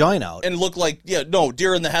stunk the joint out. And looked like, deer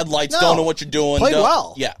in the headlights, don't know what you're doing. Played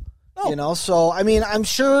well. Yeah. So, I'm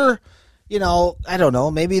sure, I don't know.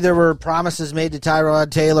 Maybe there were promises made to Tyrod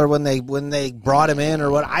Taylor when they brought him in or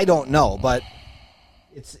what. I don't know, but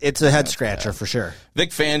it's a head-scratcher for sure. Vic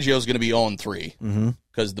Fangio's going to be 0-3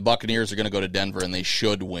 because the Buccaneers are going to go to Denver, and they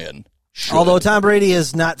should win. Although Tom Brady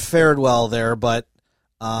has not fared well there, but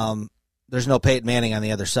there's no Peyton Manning on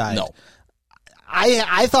the other side. No.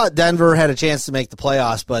 I thought Denver had a chance to make the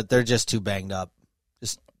playoffs, but they're just too banged up.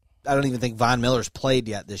 I don't even think Von Miller's played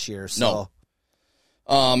yet this year. So.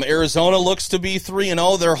 No. Arizona looks to be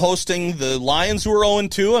 3-0. They're hosting the Lions, who are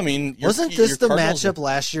 0-2. Wasn't this the matchup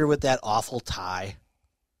last year with that awful tie?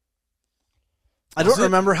 I don't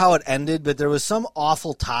remember how it ended, but there was some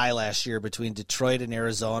awful tie last year between Detroit and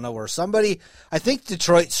Arizona where I think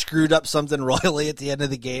Detroit screwed up something royally at the end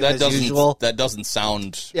of the game as usual. That doesn't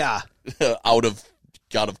sound out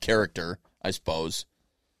of character, I suppose.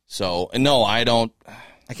 So, no, I don't.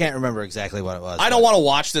 I can't remember exactly what it was. I don't want to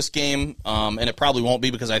watch this game, and it probably won't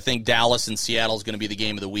be because I think Dallas and Seattle is going to be the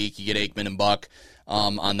game of the week. You get Aikman and Buck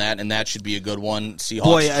on that, and that should be a good one.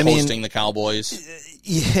 Seahawks hosting the Cowboys.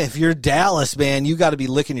 Yeah, if you're Dallas, man, you got to be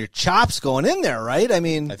licking your chops going in there, right? I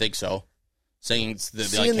think so. Seeing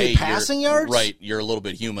the passing yards? Right, you're a little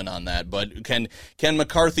bit human on that. But can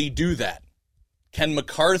McCarthy do that? Can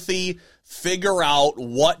McCarthy figure out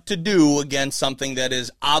what to do against something that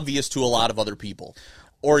is obvious to a lot of other people?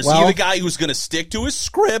 Or is he the guy who's going to stick to his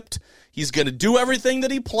script? He's going to do everything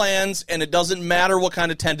that he plans, and it doesn't matter what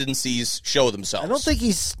kind of tendencies show themselves. I don't think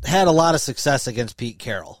he's had a lot of success against Pete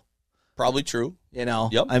Carroll. Probably true.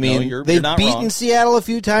 Yep. You're they've not beaten wrong. Seattle a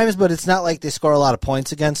few times, but it's not like they score a lot of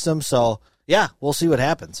points against them. So, yeah, we'll see what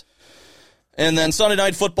happens. And then Sunday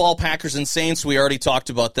Night Football, Packers and Saints. We already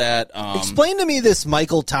talked about that. Explain to me this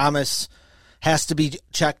Michael Thomas has to be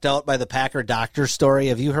checked out by the Packer doctor story.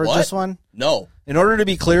 Have you heard this one? No. In order to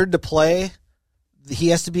be cleared to play, he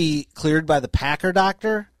has to be cleared by the Packer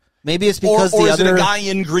doctor. Maybe it's because or the is other it a guy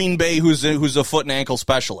in Green Bay who's a foot and ankle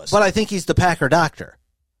specialist? But I think he's the Packer doctor.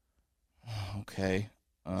 Okay.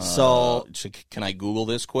 So can I Google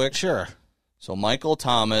this quick? Sure. So Michael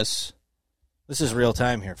Thomas. This is real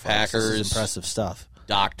time here, folks. Packers. This is impressive stuff.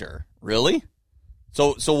 Doctor. Really?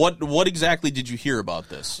 So what exactly did you hear about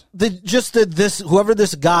this? Whoever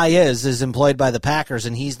this guy is employed by the Packers,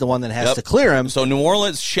 and he's the one that has to clear him. So New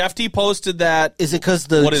Orleans, Shefty posted that. Is it because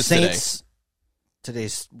the what is Saints?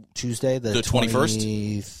 Today's Tuesday, the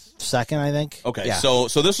 21st? 22nd, I think. Okay, yeah. so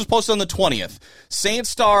this was posted on the 20th. Saints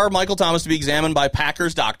star Michael Thomas to be examined by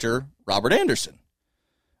Packers doctor Robert Anderson.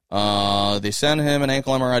 They sent him an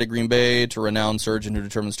ankle MRI to Green Bay to renowned surgeon who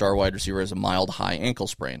determined star wide receiver has a mild high ankle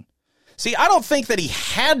sprain. See, I don't think that he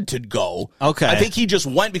had to go. Okay. I think he just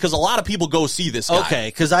went because a lot of people go see this guy. Okay,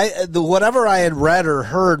 because whatever I had read or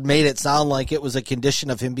heard made it sound like it was a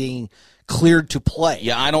condition of him being cleared to play.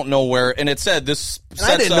 Yeah, I don't know where. And it said this.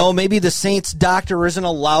 I didn't know. Maybe the Saints doctor isn't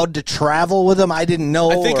allowed to travel with him. I didn't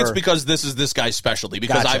know. I think it's because this is this guy's specialty.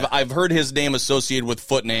 Because Gotcha. I've heard his name associated with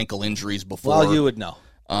foot and ankle injuries before. Well, you would know.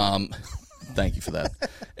 Thank you for that.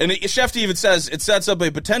 And Shefty even says it sets up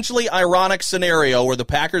a potentially ironic scenario where the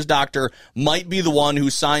Packers doctor might be the one who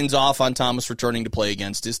signs off on Thomas returning to play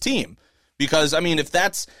against his team. Because, I mean, if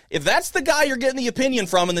that's the guy you're getting the opinion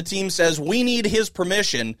from and the team says we need his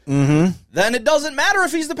permission, then it doesn't matter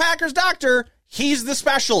if he's the Packers doctor. He's the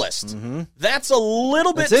specialist. That's a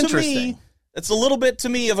little bit to me. That's a little bit to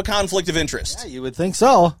me of a conflict of interest. Yeah, you would think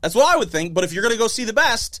so. That's what I would think. But if you're going to go see the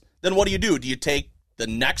best, then what do? Do you take the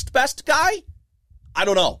next best guy? I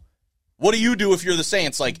don't know. What do you do if you're the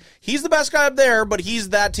Saints? Like, he's the best guy up there, but he's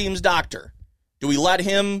that team's doctor. Do we let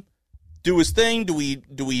him do his thing? Do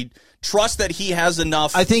we trust that he has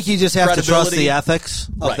enough? I think you just have to trust the ethics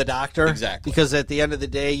of the doctor. Exactly. Because at the end of the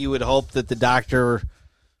day, you would hope that the doctor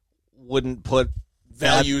wouldn't put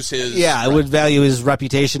values his would value his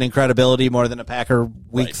reputation and credibility more than a Packer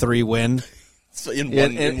Week 3 win. So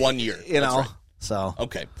in 1 year, you know. Right. So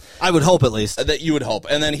okay, I would hope at least that you would hope.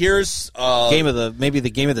 And then here's maybe the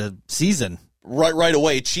game of the season. Right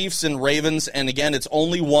away, Chiefs and Ravens, and again, it's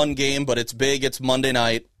only one game, but it's big. It's Monday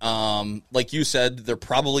night. Like you said, they're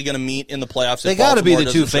probably going to meet in the playoffs. They got to be the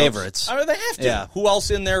two favorites. I mean, they have to. Yeah. Who else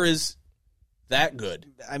in there is that good?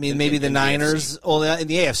 I mean, maybe the Niners. Well, in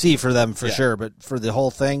the AFC for them for sure, but for the whole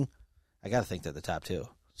thing, I got to think they're the top two.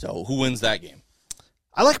 So who wins that game?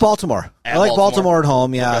 I like Baltimore. I like Baltimore at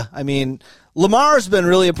home. Yeah, okay. I mean, Lamar's been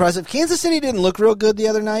really impressive. Kansas City didn't look real good the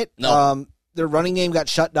other night. No. Their running game got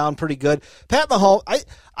shut down pretty good. Pat Mahomes,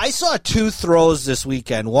 I saw two throws this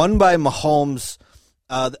weekend. One by Mahomes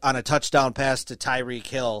on a touchdown pass to Tyreek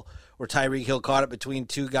Hill, where Tyreek Hill caught it between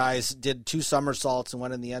two guys, did two somersaults and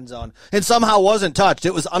went in the end zone, and somehow wasn't touched.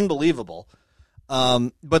 It was unbelievable.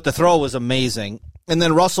 But the throw was amazing. And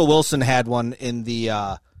then Russell Wilson had one in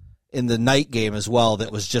the night game as well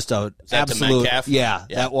that was just a absolute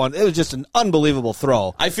that one. It was just an unbelievable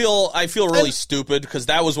throw. I feel really stupid because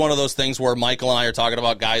that was one of those things where Michael and I are talking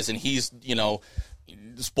about guys and he's,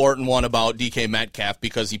 sporting one about DK Metcalf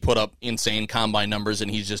because he put up insane combine numbers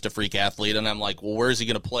and he's just a freak athlete. And I'm like, well, where is he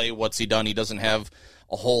going to play? What's he done? He doesn't have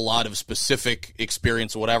a whole lot of specific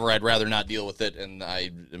experience or whatever. I'd rather not deal with it, and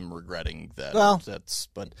I am regretting that. Well, that's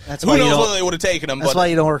who knows whether they would have taken him. That's why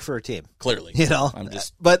you don't work for a team. Clearly.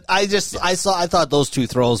 But I thought those two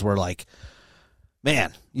throws were like,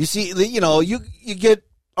 man, you see, you get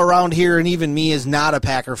around here, and even me as not a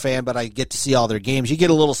Packer fan, but I get to see all their games. You get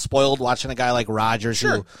a little spoiled watching a guy like Rodgers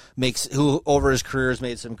who over his career has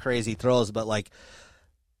made some crazy throws. But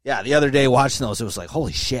the other day watching those, it was like,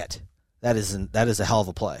 holy shit. That is a hell of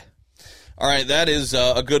a play. All right, that is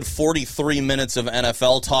a good 43 minutes of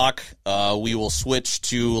NFL talk. We will switch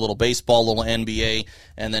to a little baseball, a little NBA,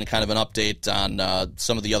 and then kind of an update on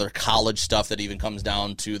some of the other college stuff that even comes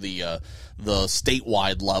down to the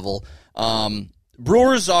statewide level.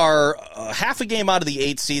 Brewers are half a game out of the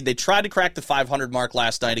 8th seed. They tried to crack the 500 mark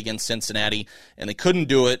last night against Cincinnati, and they couldn't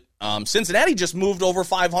do it. Cincinnati just moved over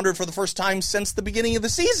 500 for the first time since the beginning of the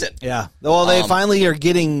season. Yeah. Well, they finally are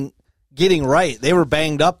getting right. They were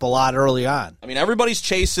banged up a lot early on. I mean, everybody's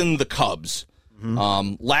chasing the Cubs.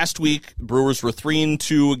 Mm-hmm. Last week, Brewers were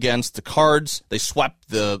 3-2 against the Cards. They swept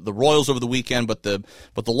the Royals over the weekend, but the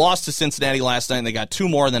loss to Cincinnati last night, and they got 2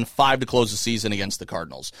 more and then 5 to close the season against the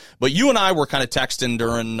Cardinals. But you and I were kind of texting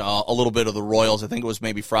during a little bit of the Royals. I think it was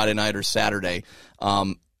maybe Friday night or Saturday.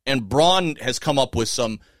 And Braun has come up with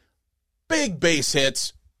some big base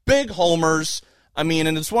hits, big homers. I mean,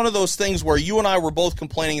 and it's one of those things where you and I were both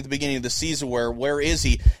complaining at the beginning of the season where is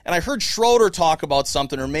he? And I heard Schroeder talk about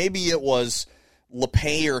something, or maybe it was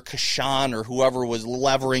LePay or Kashan or whoever was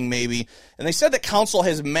levering maybe, and they said that Council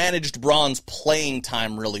has managed Braun's playing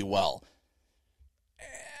time really well.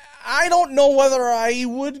 I don't know whether I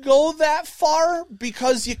would go that far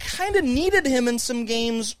because you kind of needed him in some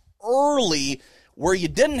games early where you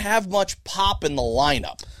didn't have much pop in the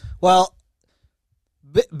lineup. Well,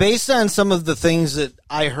 based on some of the things that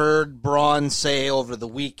I heard Braun say over the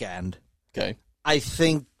weekend, okay, I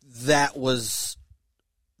think that was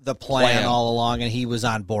the plan all along, and he was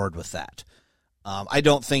on board with that. I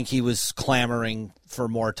don't think he was clamoring for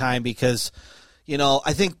more time because,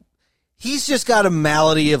 I think he's just got a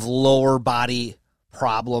malady of lower body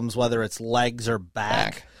problems, whether it's legs or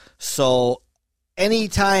back. So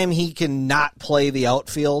anytime he can not play the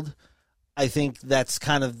outfield, I think that's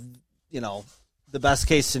kind of, the best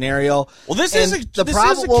case scenario. Well, this is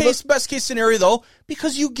a best case scenario, though,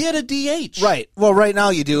 because you get a DH. Right. Well, right now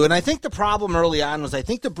you do. And I think the problem early on was I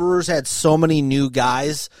think the Brewers had so many new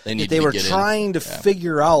guys that they were trying to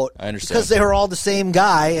figure out. I understand. Because they were all the same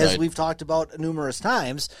guy, as we've talked about numerous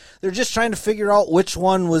times. They're just trying to figure out which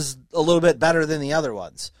one was a little bit better than the other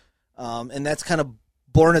ones. And that's kind of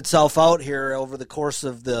borne itself out here over the course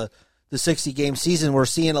of the 60-game season. We're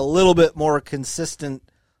seeing a little bit more consistent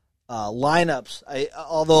lineups.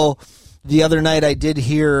 Although the other night I did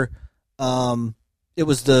hear it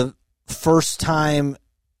was the first time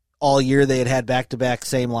all year they had back-to-back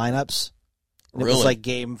same lineups. And really? It was like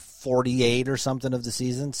game 48 or something of the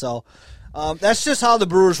season. So that's just how the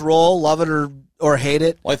Brewers roll, love it or hate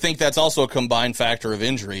it. Well, I think that's also a combined factor of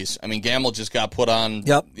injuries. I mean, Gamble just got put on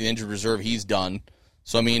the injured reserve. He's done.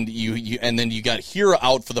 So, I mean, you and then you got Hira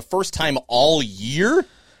out for the first time all year.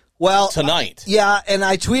 Well, tonight. Yeah, and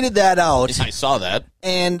I tweeted that out. I saw that.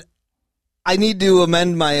 And I need to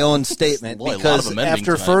amend my own statement because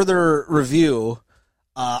after further review,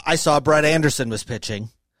 I saw Brett Anderson was pitching,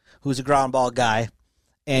 who's a ground ball guy,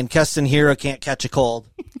 and Keston Hira can't catch a cold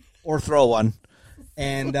or throw one.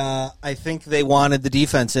 And I think they wanted the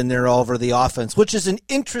defense in there over the offense, which is an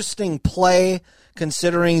interesting play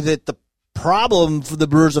considering that the problem for the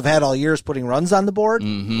Brewers have had all year is putting runs on the board.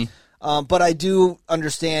 Mm-hmm. But I do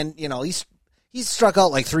understand, he's struck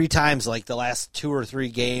out like 3 times like the last 2 or 3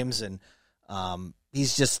 games, and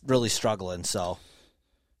he's just really struggling. So,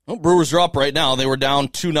 well, Brewers are up right now. They were down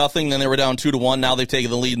 2-0, then they were down 2-1. Now they've taken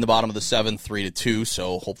the lead in the bottom of the 7th, 3-2.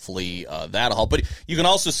 So hopefully that'll help. But you can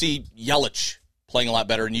also see Yelich playing a lot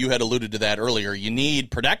better, and you had alluded to that earlier. You need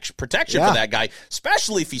protection for that guy,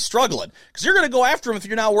 especially if he's struggling, because you're going to go after him if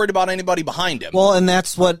you're not worried about anybody behind him. Well, and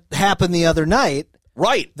that's what happened the other night.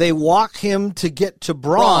 Right. They walk him to get to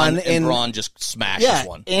Braun, and Braun just smashes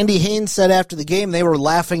one. Andy Haynes said after the game they were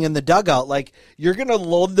laughing in the dugout, like, you're going to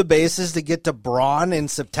load the bases to get to Braun in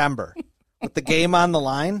September with the game on the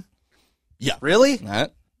line? Yeah. Really?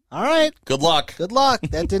 All right. Good luck. Good luck.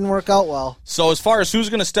 That didn't work out well. So as far as who's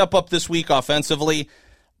going to step up this week offensively,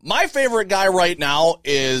 my favorite guy right now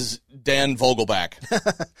is Dan Vogelbach.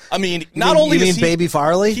 I mean, you mean Baby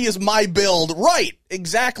Farley? He is my build. Right,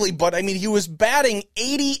 exactly. But, I mean, he was batting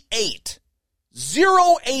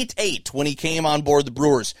 0.88 when he came on board the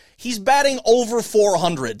Brewers. He's batting over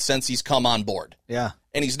 400 since he's come on board. Yeah.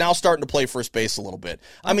 And he's now starting to play first base a little bit.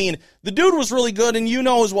 I mean, the dude was really good, and you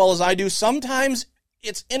know as well as I do, sometimes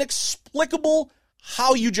it's inexplicable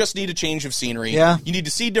how you just need a change of scenery. Yeah. You need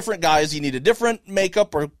to see different guys. You need a different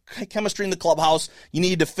makeup or chemistry in the clubhouse. You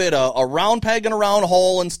need to fit a round peg in a round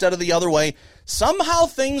hole instead of the other way. Somehow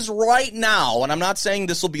things right now, and I'm not saying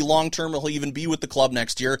this will be long-term or he'll even be with the club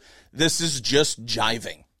next year, this is just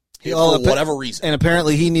jiving for whatever reason. And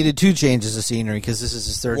apparently he needed 2 changes of scenery because this is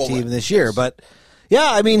his 3rd team this year. But,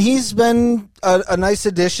 yeah, I mean, he's been a nice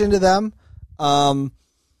addition to them.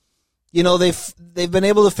 They've been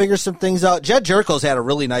able to figure some things out. Jed Jerko's had a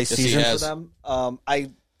really nice season for them.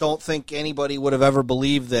 I don't think anybody would have ever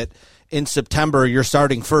believed that in September your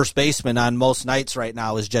starting first baseman on most nights right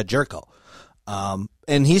now is Jed Jerko.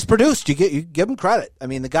 And he's produced. You give him credit. I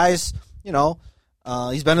mean, the guy's,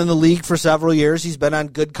 he's been in the league for several years. He's been on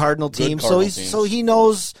good Cardinal teams, so he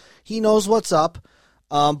knows what's up.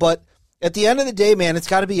 But at the end of the day, man, it's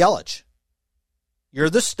got to be Yelich. You're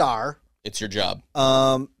the star. It's your job.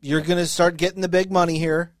 You're going to start getting the big money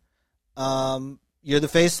here. You're the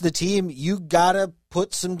face of the team. You got to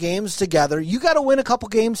put some games together. You got to win a couple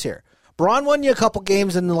games here. Braun won you a couple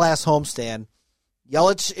games in the last homestand.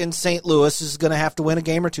 Yelich in St. Louis is going to have to win a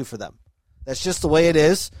game or 2 for them. That's just the way it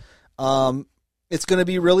is. It's going to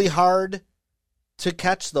be really hard to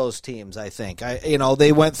catch those teams, I think.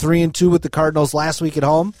 They went 3-2 with the Cardinals last week at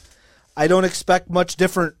home. I don't expect much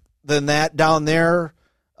different than that down there.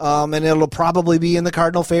 And it'll probably be in the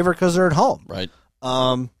Cardinal favor because they're at home. Right.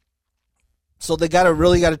 So they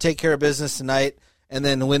really got to take care of business tonight and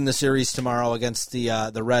then win the series tomorrow against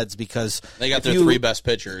the Reds because they got their 3 best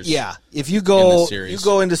pitchers. Yeah, if you go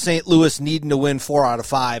into St. Louis needing to win 4 out of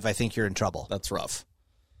 5, I think you're in trouble. That's rough.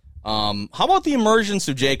 How about the emergence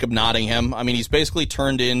of Jacob Nottingham? I mean, he's basically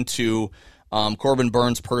turned into Corbin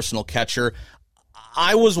Burns' personal catcher.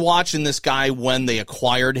 I was watching this guy when they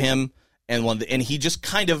acquired him, and he just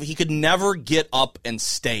he could never get up and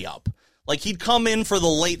stay up. Like, he'd come in for the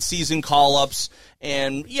late season call-ups,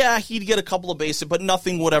 and yeah, he'd get a couple of bases, but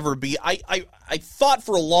nothing would ever be. I thought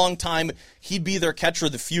for a long time he'd be their catcher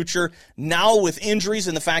of the future. Now with injuries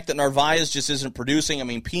and the fact that Narvaez just isn't producing, I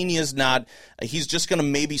mean, Pena's not. He's just going to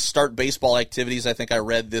maybe start baseball activities, I think I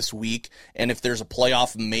read this week, and if there's a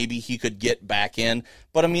playoff, maybe he could get back in.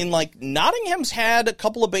 But, I mean, like, Nottingham's had a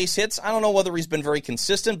couple of base hits. I don't know whether he's been very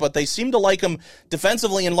consistent, but they seem to like him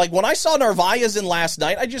defensively. And, like, when I saw Narvaez in last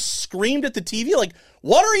night, I just screamed at the TV, like,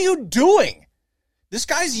 what are you doing? This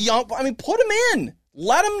guy's young. I mean, put him in.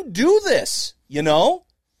 Let him do this, you know?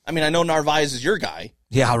 I mean, I know Narvaez is your guy.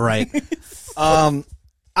 Yeah, right.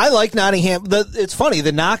 I like Nottingham. It's funny.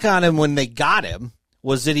 The knock on him when they got him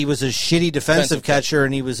was that he was a shitty defensive catcher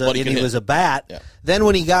and he was a bat. Yeah. Then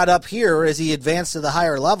when he got up here, as he advanced to the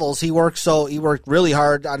higher levels, he worked really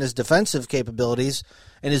hard on his defensive capabilities,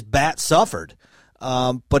 and his bat suffered.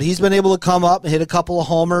 But he's been able to come up and hit a couple of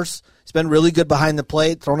homers. He's been really good behind the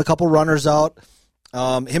plate, thrown a couple runners out.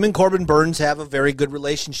 Him and Corbin Burns have a very good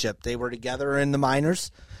relationship. They were together in the minors,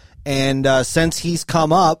 and since he's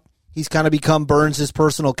come up, he's kind of become Burns'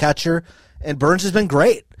 personal catcher, and Burns has been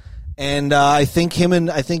great. And I think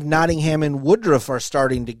Nottingham and Woodruff are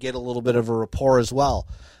starting to get a little bit of a rapport as well.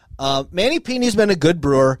 Manny Pena's been a good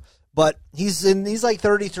Brewer, but he's like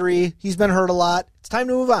 33. He's been hurt a lot. It's time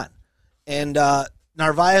to move on. And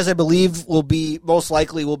Narvaez, I believe, most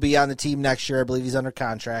likely will be on the team next year. I believe he's under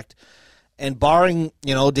contract. And barring,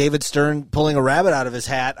 David Stern pulling a rabbit out of his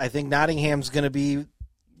hat, I think Nottingham's going to be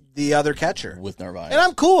the other catcher. With Narvaez. And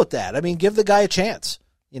I'm cool with that. I mean, give the guy a chance.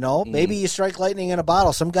 Maybe you strike lightning in a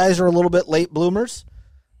bottle. Some guys are a little bit late bloomers.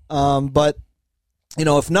 But,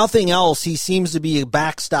 if nothing else, he seems to be a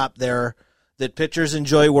backstop there that pitchers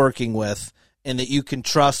enjoy working with and that you can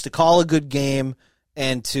trust to call a good game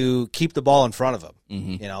and to keep the ball in front of him.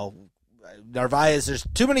 Mm-hmm. Narvaez, there's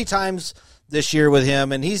too many times this year with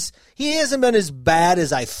him, and he hasn't been as bad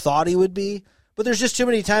as I thought he would be, but there's just too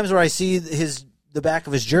many times where I see the back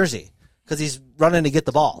of his jersey because he's running to get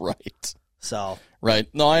the ball. Right. So. Right.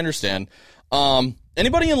 No, I understand.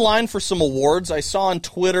 Anybody in line for some awards? I saw on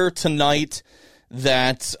Twitter tonight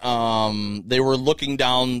that they were looking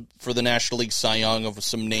down for the National League Cy Young of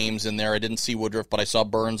some names in there. I didn't see Woodruff, but I saw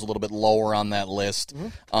Burns a little bit lower on that list.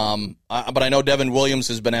 Mm-hmm. But I know Devin Williams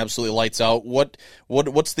has been absolutely lights out.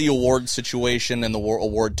 What's the award situation and the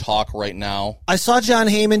award talk right now? I saw John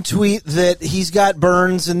Heyman tweet that he's got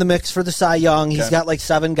Burns in the mix for the Cy Young. Okay. He's got like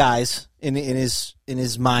 7 guys in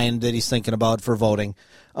his mind that he's thinking about for voting.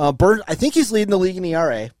 Burns, I think he's leading the league in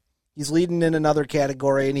ERA. He's leading in another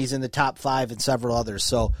category, and he's in the top 5 in several others.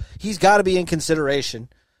 So he's got to be in consideration.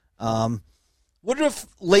 Woodruff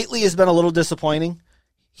lately has been a little disappointing.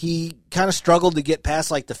 He kind of struggled to get past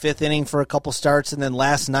like the 5th inning for a couple starts, and then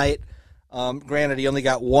last night, granted, he only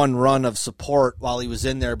got 1 run of support while he was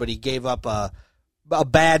in there, but he gave up a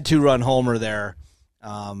bad 2-run homer there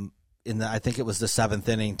I think it was the 7th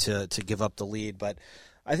inning to give up the lead. But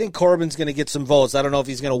I think Corbin's going to get some votes. I don't know if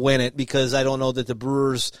he's going to win it because I don't know that the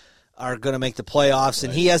Brewers are going to make the playoffs,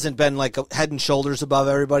 and he hasn't been like head and shoulders above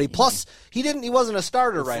everybody. Plus, he wasn't a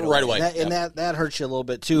starter right away. That hurts you a little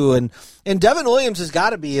bit too. And Devin Williams has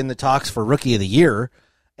got to be in the talks for Rookie of the Year,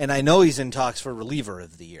 and I know he's in talks for Reliever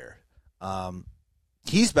of the Year.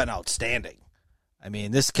 He's been outstanding. I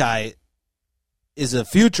mean, this guy is a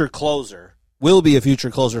future closer. Will be a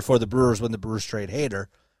future closer for the Brewers when the Brewers trade Hader,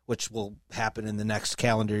 which will happen in the next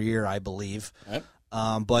calendar year, I believe. Right.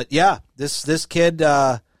 But yeah, this kid.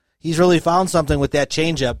 He's really found something with that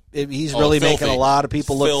changeup. He's really making a lot of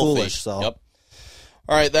people look foolish. So, yep.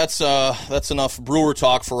 All right, that's enough Brewer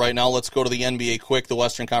talk for right now. Let's go to the NBA quick. The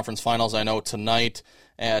Western Conference Finals. I know tonight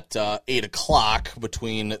at 8:00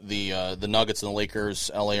 between the Nuggets and the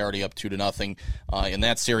Lakers. LA already up 2-0 in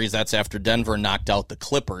that series. That's after Denver knocked out the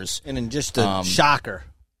Clippers. And in just a shocker.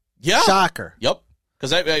 Yeah, shocker. Yep.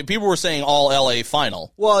 Because people were saying all LA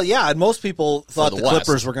final. Well, yeah, and most people thought the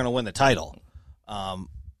Clippers were going to win the title.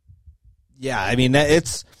 Yeah, I mean,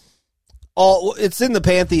 it's in the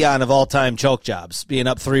pantheon of all-time choke jobs, being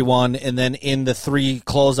up 3-1, and then in the 3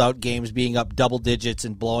 closeout games being up double digits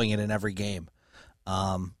and blowing it in every game.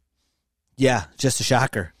 Yeah, just a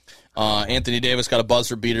shocker. Anthony Davis got a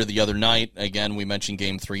buzzer beater the other night. Again, we mentioned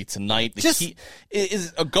Game 3 tonight. The key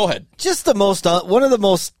is go ahead. Just one of the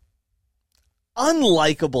most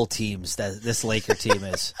unlikable teams that this Laker team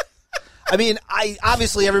is. I mean,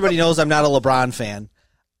 obviously everybody knows I'm not a LeBron fan.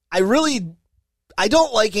 I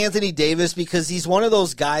don't like Anthony Davis because he's one of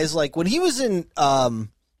those guys, like when he was in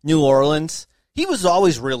New Orleans, he was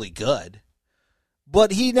always really good,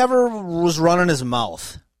 but he never was running his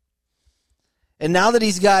mouth. And now that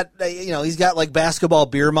he's got like basketball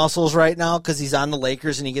beer muscles right now because he's on the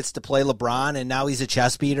Lakers and he gets to play LeBron, and now he's a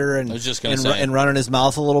chest beater and running his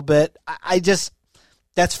mouth a little bit.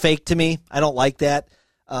 That's fake to me. I don't like that.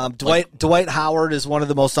 Dwight Howard is one of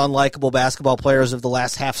the most unlikable basketball players of the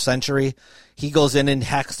last half century. He goes in and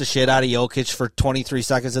hacks the shit out of Jokic for 23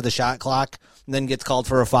 seconds of the shot clock and then gets called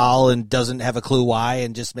for a foul and doesn't have a clue why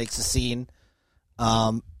and just makes a scene.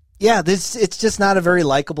 It's just not a very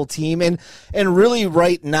likable team. And really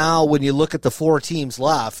right now, when you look at the 4 teams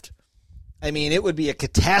left, I mean, it would be a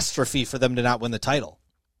catastrophe for them to not win the title.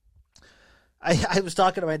 I was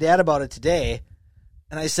talking to my dad about it today,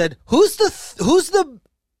 and I said, who's the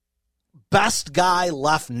best guy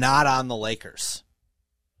left not on the Lakers?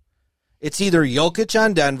 It's either Jokic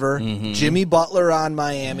on Denver, Jimmy Butler on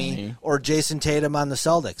Miami, or Jason Tatum on the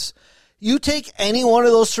Celtics. You take any one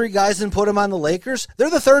of those 3 guys and put them on the Lakers,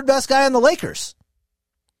 they're the 3rd best guy on the Lakers.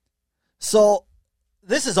 So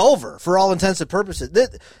this is over for all intents and purposes.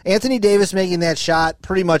 Anthony Davis making that shot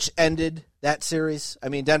pretty much ended that series. I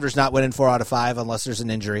mean, Denver's not winning 4 out of 5 unless there's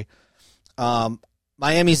an injury.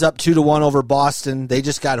 Miami's up 2-1 over Boston. They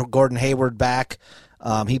just got Gordon Hayward back.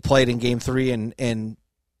 He played in Game 3 and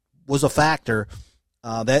was a factor.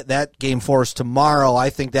 That Game 4 is tomorrow.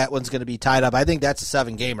 I think that one's going to be tied up. I think that's a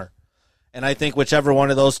 7-gamer. And I think whichever one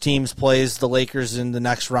of those teams plays the Lakers in the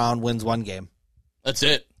next round wins 1 game. That's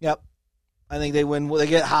it. Yep. I think they win. They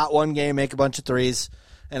get hot 1 game, make a bunch of threes.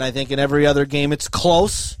 And I think in every other game it's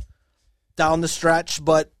close down the stretch,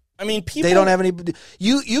 but I mean, they don't have any.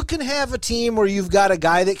 You can have a team where you've got a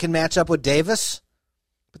guy that can match up with Davis,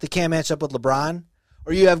 but they can't match up with LeBron.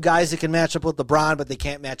 Or you have guys that can match up with LeBron, but they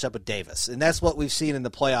can't match up with Davis. And that's what we've seen in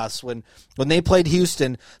the playoffs. When they played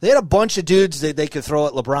Houston, they had a bunch of dudes that they could throw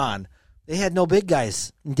at LeBron. They had no big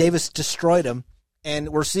guys. And Davis destroyed them. And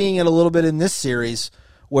we're seeing it a little bit in this series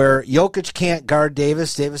where Jokic can't guard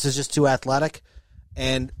Davis. Davis is just too athletic.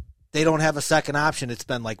 And they don't have a second option. It's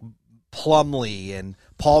been like Plumlee and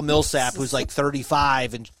Paul Millsap, who's like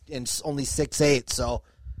 35 and only 6'8". So,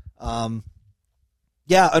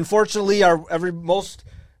 unfortunately, most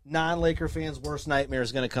non-Laker fans' worst nightmare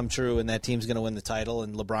is going to come true, and that team's going to win the title,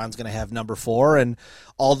 and LeBron's going to have number 4, and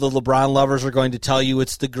all the LeBron lovers are going to tell you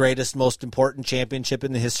it's the greatest, most important championship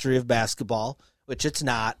in the history of basketball, which it's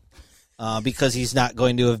not, because he's not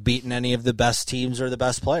going to have beaten any of the best teams or the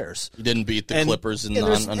best players. He didn't beat the Clippers on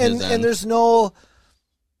his end. And there's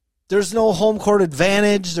no home court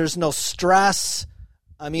advantage. There's no stress.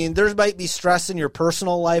 I mean, there might be stress in your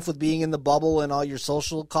personal life with being in the bubble and all your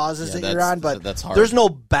social causes that you're on, but that's hard. There's no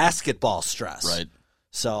basketball stress. Right.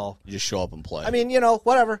 So you just show up and play. I mean,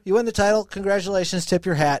 whatever. You win the title. Congratulations. Tip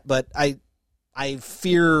your hat. But I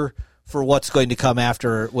fear for what's going to come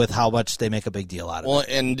after with how much they make a big deal out of it. Well,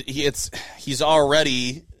 and he's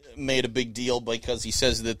already made a big deal because he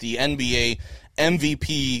says that the NBA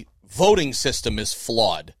MVP voting system is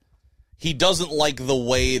flawed. He doesn't like the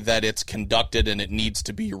way that it's conducted, and it needs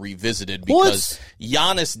to be revisited because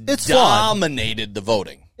Giannis dominated the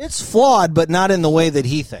voting. It's flawed, but not in the way that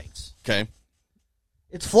he thinks. Okay.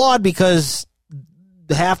 It's flawed because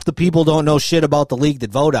half the people don't know shit about the league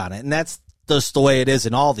that vote on it, and that's just the way it is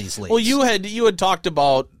in all these leagues. Well, you had talked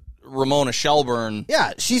about Ramona Shelburne.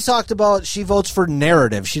 Yeah, she votes for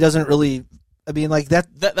narrative. She doesn't really... I mean, like that's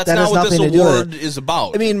not what this award is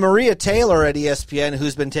about. I mean, Maria Taylor at ESPN,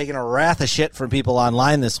 who's been taking a wrath of shit from people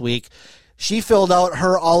online this week, she filled out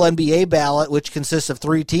her All-NBA ballot, which consists of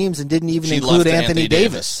 3 teams, and didn't even include Anthony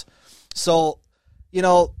Davis. So,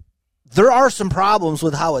 there are some problems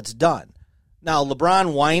with how it's done. Now,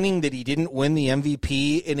 LeBron whining that he didn't win the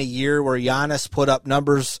MVP in a year where Giannis put up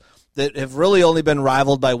numbers that have really only been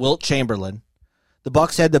rivaled by Wilt Chamberlain. The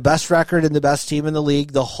Bucks had the best record and the best team in the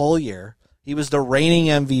league the whole year. He was the reigning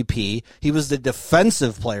MVP. He was the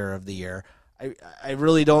defensive player of the year. I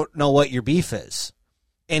really don't know what your beef is.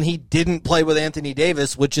 And he didn't play with Anthony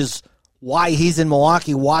Davis, which is why he's in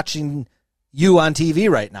Milwaukee watching you on TV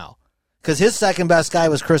right now. Because his second best guy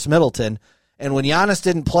was Chris Middleton. And when Giannis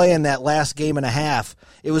didn't play in that last game and a half,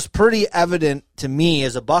 it was pretty evident to me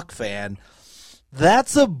as a Buck fan,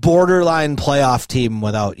 that's a borderline playoff team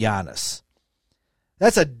without Giannis.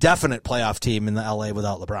 That's a definite playoff team in the LA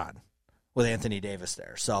without LeBron. with Anthony Davis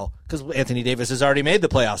there. So, because Anthony Davis has already made the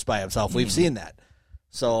playoffs by himself. We've seen that.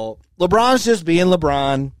 So, LeBron's just being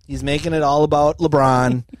LeBron. He's making it all about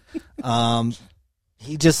LeBron.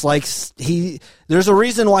 He just likes, there's a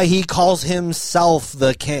reason why he calls himself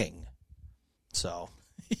the king. So,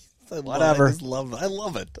 whatever. I love it. I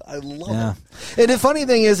love it. And the funny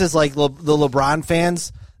thing is like the LeBron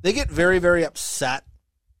fans, they get very, very upset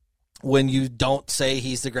when you don't say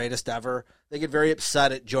he's the greatest ever. They get very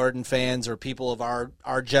upset at Jordan fans or people of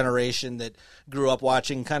our generation that grew up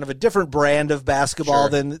watching kind of a different brand of basketball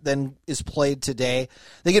than is played today.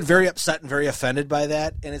 They get very upset and very offended by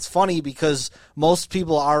that. And it's funny because most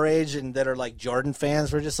people our age and that are like Jordan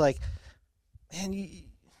fans were just like, man,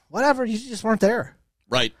 whatever, you just weren't there.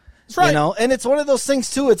 Right. That's right. You know, and it's one of those things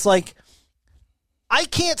too. It's like, I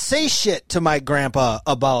can't say shit to my grandpa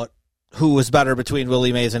about who was better between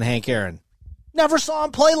Willie Mays and Hank Aaron. Never saw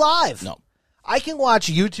him play live. No. I can watch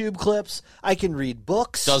YouTube clips. I can read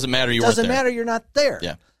books. Doesn't matter. Doesn't matter. You're not there.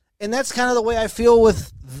 Yeah. And that's kind of the way I feel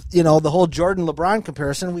with, you know, the whole Jordan LeBron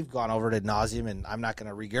comparison. We've gone over it ad nauseum, and I'm not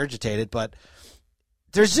going to regurgitate it, but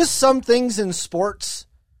there's just some things in sports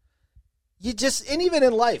and even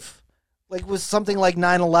in life, like with something like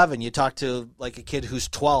 9/11, you talk to like a kid who's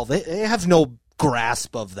 12. They have no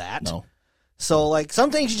grasp of that. No. So like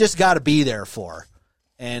some things you just got to be there for.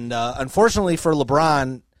 And unfortunately for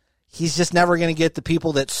LeBron, he's just never going to get the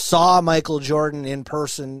people that saw Michael Jordan in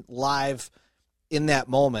person live in that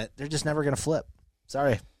moment. They're just never going to flip.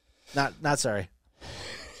 Sorry. Not sorry.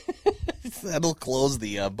 That'll close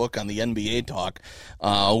the book on the NBA talk.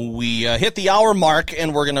 We hit the hour mark,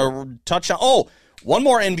 and we're going to touch on... Oh, one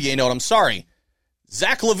more NBA note. I'm sorry.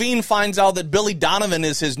 Zach LaVine finds out that Billy Donovan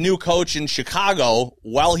is his new coach in Chicago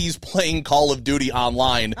while he's playing Call of Duty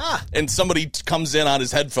online. And somebody comes in on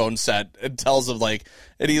his headphone set and tells him,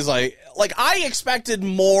 and he's like, I expected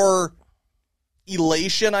more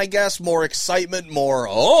elation, I guess, more excitement, more,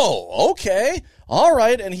 oh, okay, all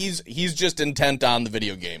right. And he's just intent on the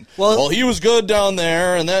video game. Well, he was good down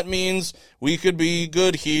there, and that means we could be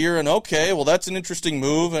good here. And okay, well, that's an interesting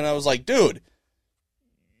move. And I was like, dude,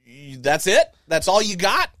 that's it? That's all you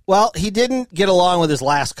got? Well, he didn't get along with his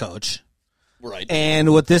last coach. Right.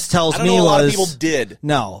 And what this tells me a was... lot of people did.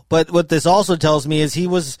 No, but what this also tells me is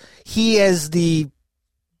he as the,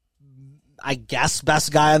 I guess,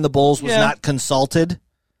 best guy on the Bulls was not consulted.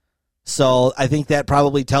 So I think that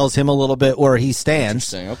probably tells him a little bit where he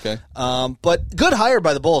stands. Interesting, okay. But good hire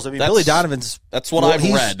by the Bulls. I mean, Billy Donovan's... That's what I've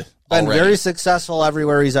read been already. Very successful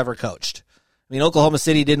everywhere he's ever coached. I mean, Oklahoma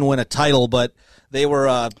City didn't win a title, but they were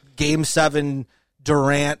a Game 7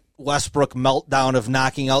 Durant-Westbrook meltdown of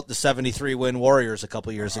knocking out the 73-win Warriors a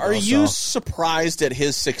couple years ago. Are you surprised at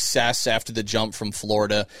his success after the jump from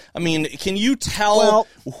Florida? I mean, can you tell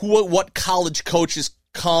what college coaches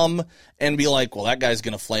come and be like, well, that guy's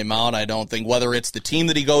going to flame out? I don't think, whether it's the team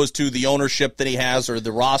that he goes to, the ownership that he has, or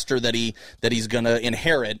the roster that he's going to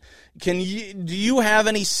inherit. Do you have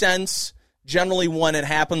any sense generally when it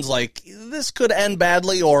happens, like, this could end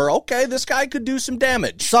badly, or, okay, this guy could do some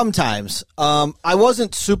damage? Sometimes. I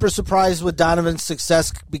wasn't super surprised with Donovan's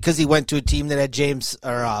success because he went to a team that had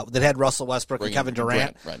that had Russell Westbrook and Kevin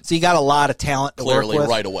Durant. Right. So he got a lot of talent to Clearly, work with.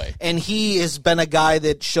 right away. And he has been a guy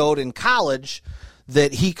that showed in college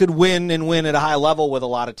that he could win at a high level with a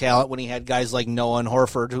lot of talent when he had guys like Noah and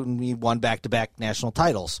Horford, who he won back-to-back national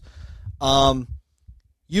titles.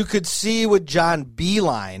 You could see with John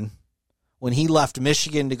Beilein, when he left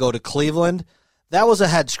Michigan to go to Cleveland, that was a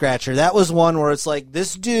head-scratcher. That was one where it's like,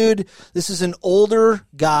 this dude, this is an older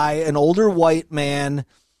guy, an older white man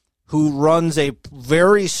who runs a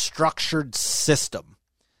very structured system.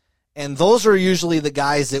 And those are usually the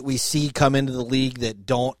guys that we see come into the league that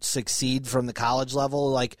don't succeed from the college level.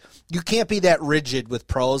 Like, you can't be that rigid with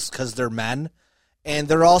pros because they're men, and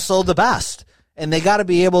they're also the best. And they got to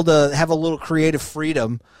be able to have a little creative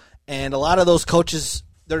freedom. And a lot of those coaches,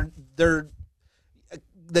 the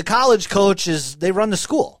college coaches, they run the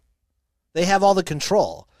school. They have all the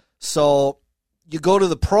control. So you go to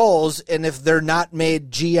the pros, and if they're not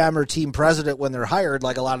made GM or team president when they're hired,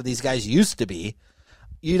 like a lot of these guys used to be,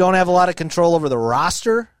 you don't have a lot of control over the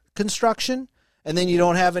roster construction, and then you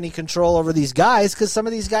don't have any control over these guys because some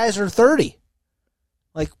of these guys are 30.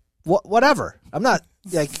 Like, whatever. I'm not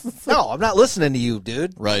listening to you,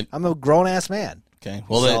 dude. Right. I'm a grown-ass man. Okay.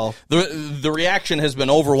 Well, the reaction has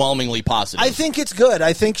been overwhelmingly positive. I think it's good.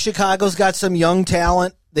 I think Chicago's got some young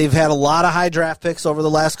talent. They've had a lot of high draft picks over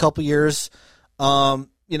the last couple years.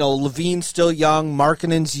 Levine's still young.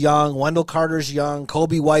 Markkanen's young. Wendell Carter's young.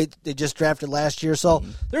 Kobe White, they just drafted last year. So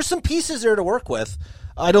there's some pieces there to work with.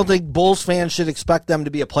 I don't think Bulls fans should expect them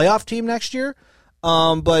to be a playoff team next year.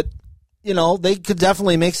 But they could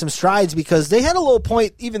definitely make some strides because they had a low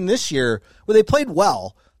point even this year where they played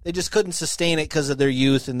well. They just couldn't sustain it because of their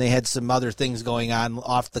youth, and they had some other things going on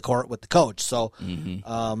off the court with the coach. So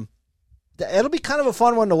it'll be kind of a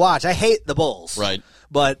fun one to watch. I hate the Bulls. Right.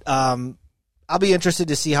 But I'll be interested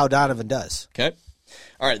to see how Donovan does. Okay.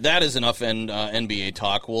 All right, that is enough NBA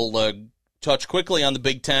talk. We'll touch quickly on the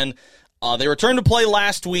Big Ten. They returned to play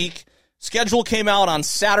last week. Schedule came out on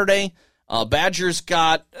Saturday. Badgers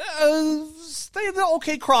got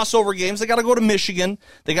okay crossover games. They got to go to Michigan.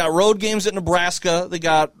 They got road games at Nebraska. They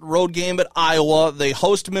got road game at Iowa. They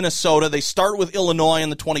host Minnesota. They start with Illinois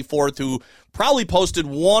on the 24th, who probably posted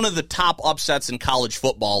one of the top upsets in college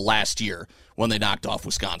football last year when they knocked off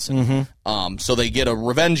Wisconsin. So they get a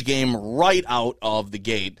revenge game right out of the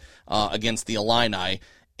gate against the Illini.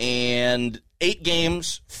 And 8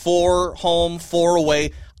 games, 4 home, 4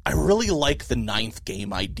 away. I really like the 9th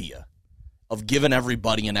game idea of giving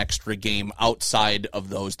everybody an extra game outside of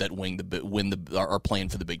those that are playing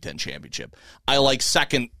for the Big Ten championship. I like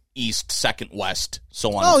second East, second West,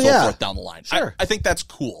 so on and so forth down the line. Sure. I think that's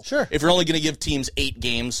cool. Sure. If you're only going to give teams 8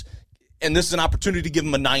 games, and this is an opportunity to give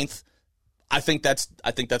them a 9th, I think that's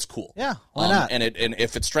cool. Yeah, why not? And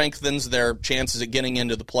if it strengthens their chances at getting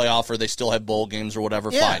into the playoff, or they still have bowl games or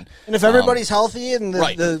whatever, fine. And if everybody's healthy and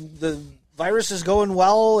right. the virus is going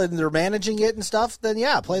well and they're managing it and stuff, then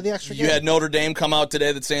play the extra game. You had Notre Dame come out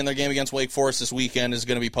today that's saying their game against Wake Forest this weekend is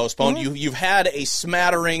going to be postponed. You've had a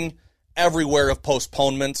smattering everywhere of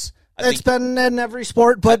postponements. It's been in every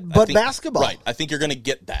sport, but basketball. Right. I think you're going to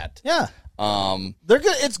get that. Yeah. They're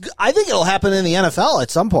good. I think it'll happen in the NFL at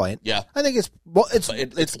some point. Yeah. I think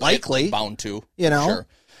it's likely. Bound to. Sure.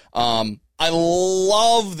 I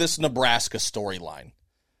love this Nebraska storyline.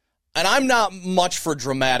 And I'm not much for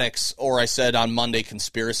dramatics, or I said on Monday,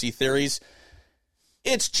 conspiracy theories.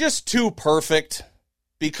 It's just too perfect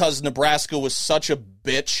because Nebraska was such a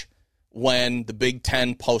bitch when the Big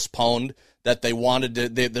Ten postponed that they wanted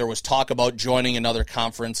to. There was talk about joining another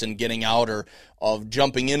conference and getting out, or of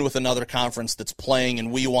jumping in with another conference that's playing, and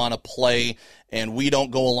we want to play, and we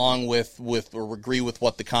don't go along with or agree with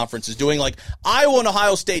what the conference is doing. Like Iowa and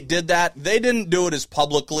Ohio State did that. They didn't do it as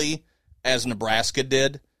publicly as Nebraska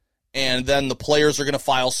did. And then the players are going to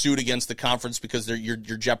file suit against the conference because you're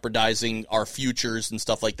jeopardizing our futures and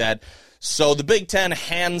stuff like that. So the Big Ten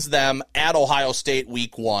hands them at Ohio State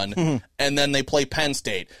week 1, and then they play Penn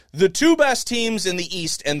State. The 2 best teams in the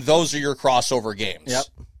East, and those are your crossover games.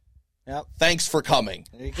 Yep. Thanks for coming.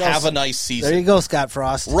 Have a nice season. There you go, Scott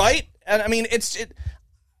Frost. Right? And I mean,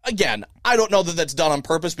 again, I don't know that that's done on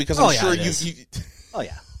purpose because I'm sure you Oh,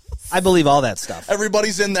 yeah. I believe all that stuff.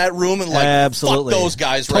 Everybody's in that room and like, absolutely. Fuck those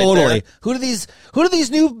guys totally. right there. Who do these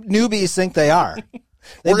newbies think they are?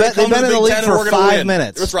 They've been in the Big league Ten for 5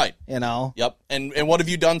 minutes. That's right. Yep. And what have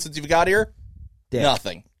you done since you've got here? Dick.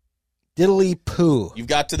 Nothing. Diddly poo. You've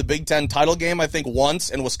got to the Big Ten title game, I think, once,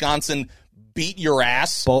 and Wisconsin beat your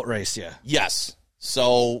ass. Boat race, yeah. Yes.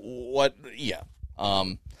 So what? Yeah.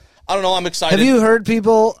 I don't know. I'm excited. Have you heard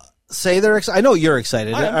people say they're excited? I know you're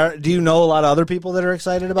excited. Do you know a lot of other people that are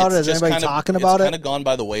excited about it? Is anybody talking about it? It's kind of gone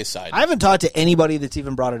by the wayside. I haven't talked to anybody that's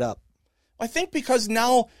even brought it up. I think because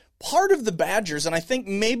now part of the Badgers, and I think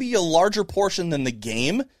maybe a larger portion than the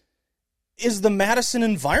game, is the Madison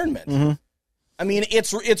environment. I mean,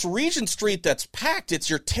 it's Regent Street that's packed. It's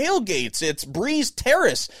your tailgates. It's Breeze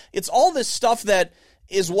Terrace. It's all this stuff that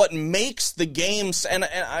is what makes the games. And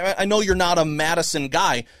I know you're not a Madison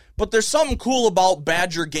guy, but there's something cool about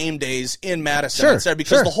Badger game days in Madison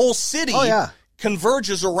because the whole city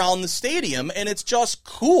converges around the stadium, and it's just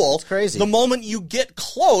cool. It's crazy. The moment you get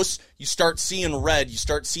close, you start seeing red. You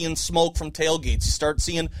start seeing smoke from tailgates. You start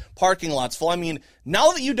seeing parking lots full. I mean,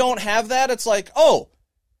 now that you don't have that, it's like, oh,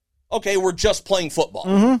 okay, we're just playing football.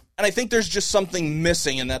 And I think there's just something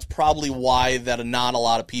missing, and that's probably why that not a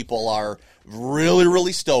lot of people are really,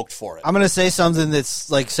 really stoked for it. I'm going to say something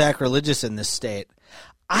that's like sacrilegious in this state.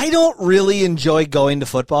 I don't really enjoy going to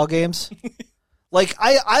football games. Like,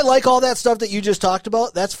 I like all that stuff that you just talked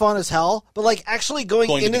about. That's fun as hell. But, like, actually going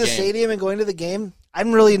into the stadium and going to the game,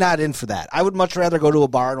 I'm really not in for that. I would much rather go to a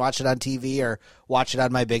bar and watch it on TV or watch it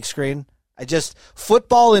on my big screen.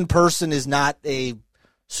 Football in person is not a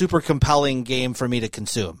super compelling game for me to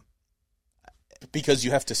consume. Because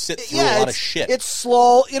you have to sit through a lot of shit. It's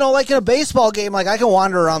slow. Like in a baseball game, like I can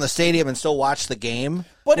wander around the stadium and still watch the game.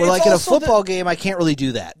 But like in a football game, I can't really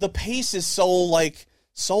do that. The pace is so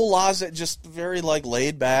laissez, just very like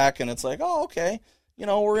laid back, and it's like, oh, okay.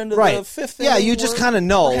 we're into Right. the fifth Yeah, inning. you just We're- kinda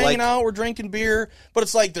know, We're hanging like- out, we're drinking beer, but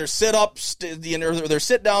it's like they're sit up, they're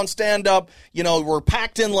sit down, stand up. We're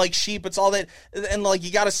packed in like sheep. It's all that, and like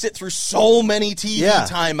you got to sit through so many TV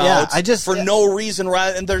timeouts for no reason.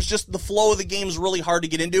 Right, and there's just the flow of the game is really hard to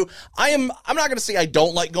get into. I'm not going to say I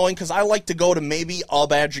don't like going because I like to go to maybe a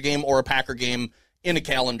Badger game or a Packer game in a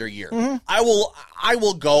calendar year. Mm-hmm. I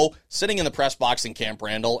will go sitting in the press box in Camp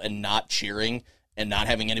Randall and not cheering and not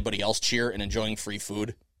having anybody else cheer and enjoying free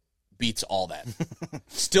food beats all that.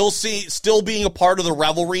 Still being a part of the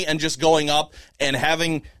revelry and just going up and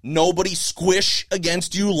having nobody squish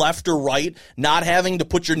against you left or right, not having to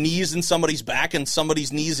put your knees in somebody's back and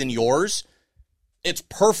somebody's knees in yours. It's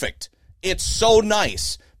perfect. It's so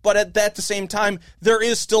nice. But at the same time, there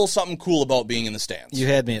is still something cool about being in the stands. You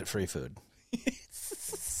had me at free food.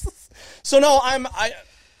 So no, I'm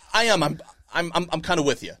kind of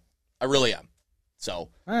with you. I really am. So, all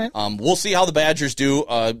right. We'll see how the Badgers do.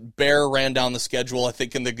 Bear ran down the schedule, I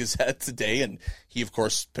think, in the Gazette today, and he, of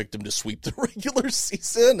course, picked him to sweep the regular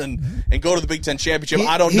season and go to the Big Ten Championship.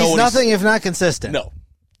 I don't know. He's nothing if not consistent. No,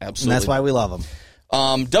 absolutely. And that's why we love him.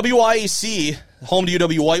 WIAC, home to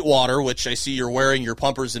UW Whitewater, which I see you're wearing your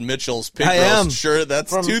Pumpers and Mitchell's pig roast shirt.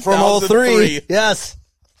 That's from 2003. 03. Yes.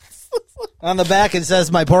 On the back it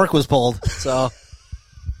says my pork was pulled. So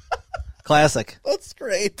classic. That's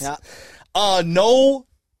great. Yeah. No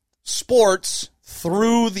sports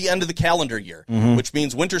through the end of the calendar year, which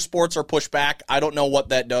means winter sports are pushed back. I don't know what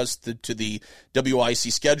that does to the WIC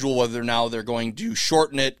schedule, whether now they're going to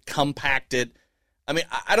shorten it, compact it. I mean,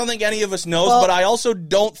 I don't think any of us knows, but I also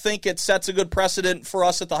don't think it sets a good precedent for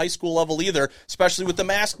us at the high school level either, especially with the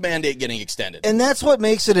mask mandate getting extended. And that's what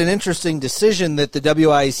makes it an interesting decision that the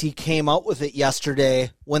WIC came out with it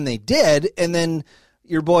yesterday when they did, and then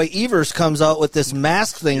your boy Evers comes out with this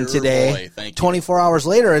mask thing today. 24 hours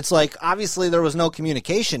later, it's like, obviously there was no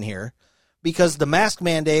communication here because the mask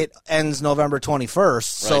mandate ends November 21st,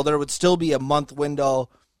 so there would still be a month window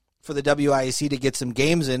for the WIAC to get some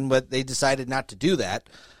games in, but they decided not to do that.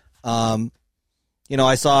 I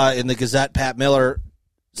saw in the Gazette, Pat Miller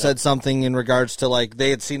said something in regards to, like,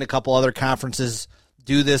 they had seen a couple other conferenses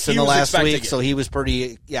do this in the last week, so he was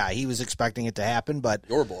he was expecting it to happen, but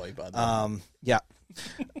your boy, by the way. Yeah.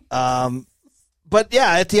 But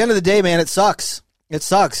yeah, at the end of the day, man, it sucks. It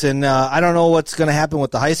sucks. And I don't know what's going to happen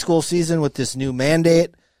with the high school season with this new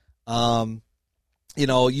mandate. You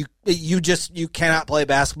cannot play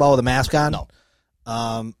basketball with a mask on. No.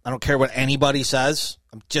 I don't care what anybody says.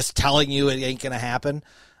 I'm just telling you it ain't going to happen.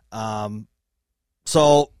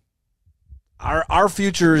 So our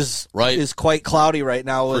future is quite cloudy right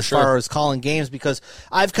now as far as calling games, because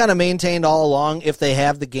I've kind of maintained all along, if they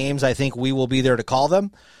have the games, I think we will be there to call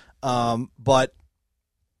them. But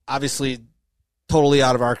obviously totally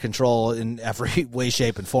out of our control in every way,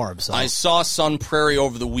 shape, and form. So I saw Sun Prairie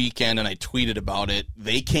over the weekend, and I tweeted about it.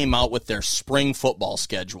 They came out with their spring football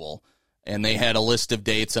schedule, and they had a list of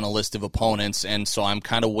dates and a list of opponents, and so I'm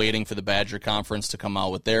kind of waiting for the Badger Conference to come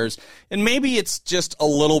out with theirs. And maybe it's just a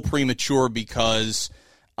little premature because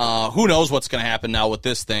who knows what's going to happen now with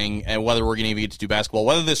this thing and whether we're going to even get to do basketball,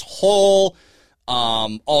 whether this whole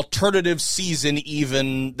alternative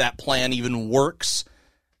season that plan even works.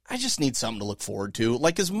 I just need something to look forward to.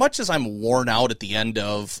 Like, as much as I'm worn out at the end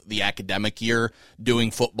of the academic year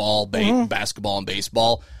doing football, basketball, and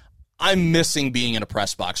baseball, I'm missing being in a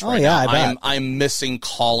press box right now. I'm missing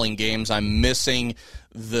calling games. I'm missing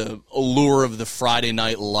the allure of the Friday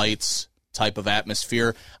night lights type of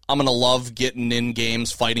atmosphere. I'm going to love getting in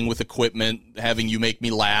games, fighting with equipment, having you make me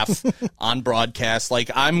laugh on broadcast. Like,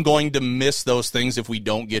 I'm going to miss those things if we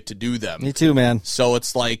don't get to do them. Me too, man. So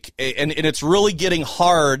it's like, and it's really getting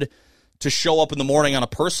hard to show up in the morning on a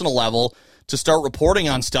personal level to start reporting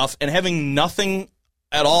on stuff and having nothing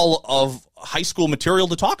at all of high school material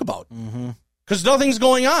to talk about. Because nothing's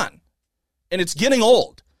going on. And it's getting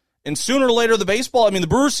old. And sooner or later, the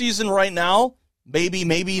Brewer season right now, maybe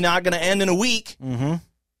not going to end in a week. Mm-hmm.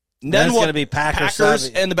 Then it's going to be Packers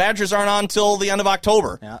and the Badgers aren't on until the end of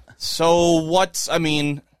October. Yeah. So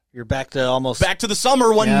you're back to the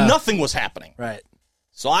summer when nothing was happening. Right.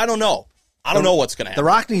 So I don't know. I don't know what's going to happen. The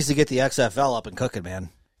Rock needs to get the XFL up and cooking, man.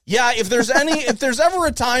 Yeah, if there's ever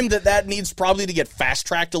a time that needs probably to get fast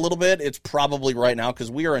tracked a little bit, it's probably right now,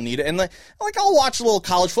 because we are in need. And I'll watch a little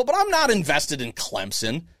college football, but I'm not invested in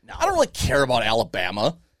Clemson. No. I don't really care about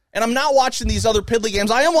Alabama. And I'm not watching these other piddly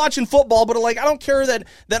games. I am watching football, but I don't care that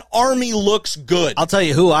Army looks good. I'll tell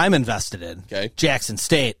you who I'm invested in. Okay. Jackson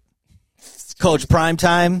State. Coach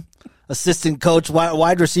Primetime, assistant coach,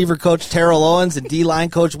 wide receiver coach Terrell Owens, and D-line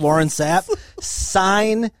coach Warren Sapp.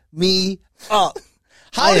 Sign me up.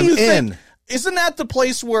 How do you think Isn't that the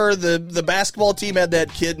place where the basketball team had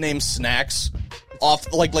that kid named Snacks?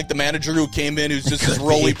 Off like the manager who came in, who's just this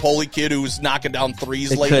roly-poly kid who was knocking down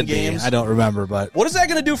threes late in games. I don't remember, but what is that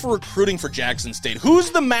going to do for recruiting for Jackson State?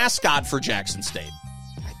 Who's the mascot for Jackson State?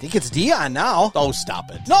 I think it's Dion now. Oh,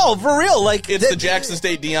 stop it! No, for real. Like it's the Jackson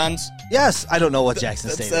State Deons. Yes, I don't know what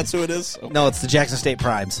Jackson State. That's who it is. Okay. No, it's the Jackson State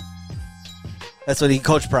Primes. That's what he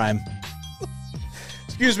Coach Prime.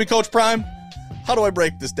 Excuse me, Coach Prime. How do I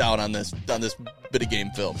break this down on this bit of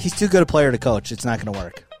game film? He's too good a player to coach. It's not going to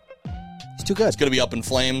work. He's too good. It's going to be up in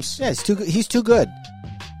flames. Yeah, he's too good.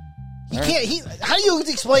 He can't. How do you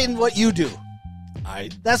explain what you do?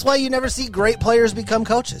 That's why you never see great players become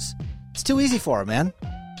coaches. It's too easy for him, man.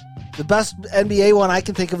 The best NBA one I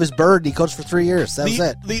can think of is Bird. He coached for 3 years. That was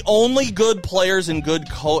it. The only good players and good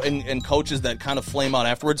and coaches that kind of flame out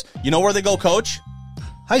afterwards, you know where they go coach?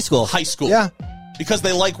 High school. High school. Yeah. Because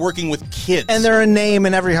they like working with kids. And they're a name,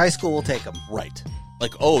 and every high school will take them. Right.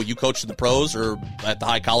 Like, oh, you coach in the pros or at the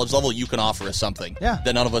high college level, you can offer us something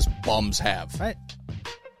that none of us bums have. Right.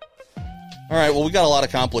 All right, well, we got a lot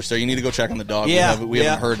accomplished there. You need to go check on the dog. Yeah. We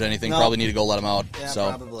haven't heard anything. No. Probably need to go let him out. Yeah,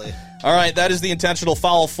 probably. All right, that is the Intentional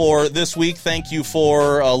Foul for this week. Thank you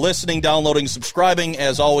for listening, downloading, subscribing.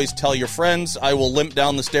 As always, tell your friends. I will limp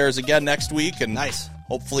down the stairs again next week and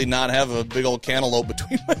hopefully not have a big old cantaloupe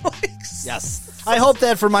between my legs. Yes. I hope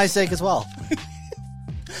that for my sake as well.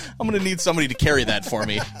 I'm going to need somebody to carry that for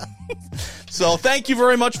me. So thank you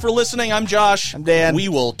very much for listening. I'm Josh. I'm Dan. We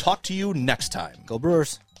will talk to you next time. Go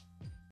Brewers.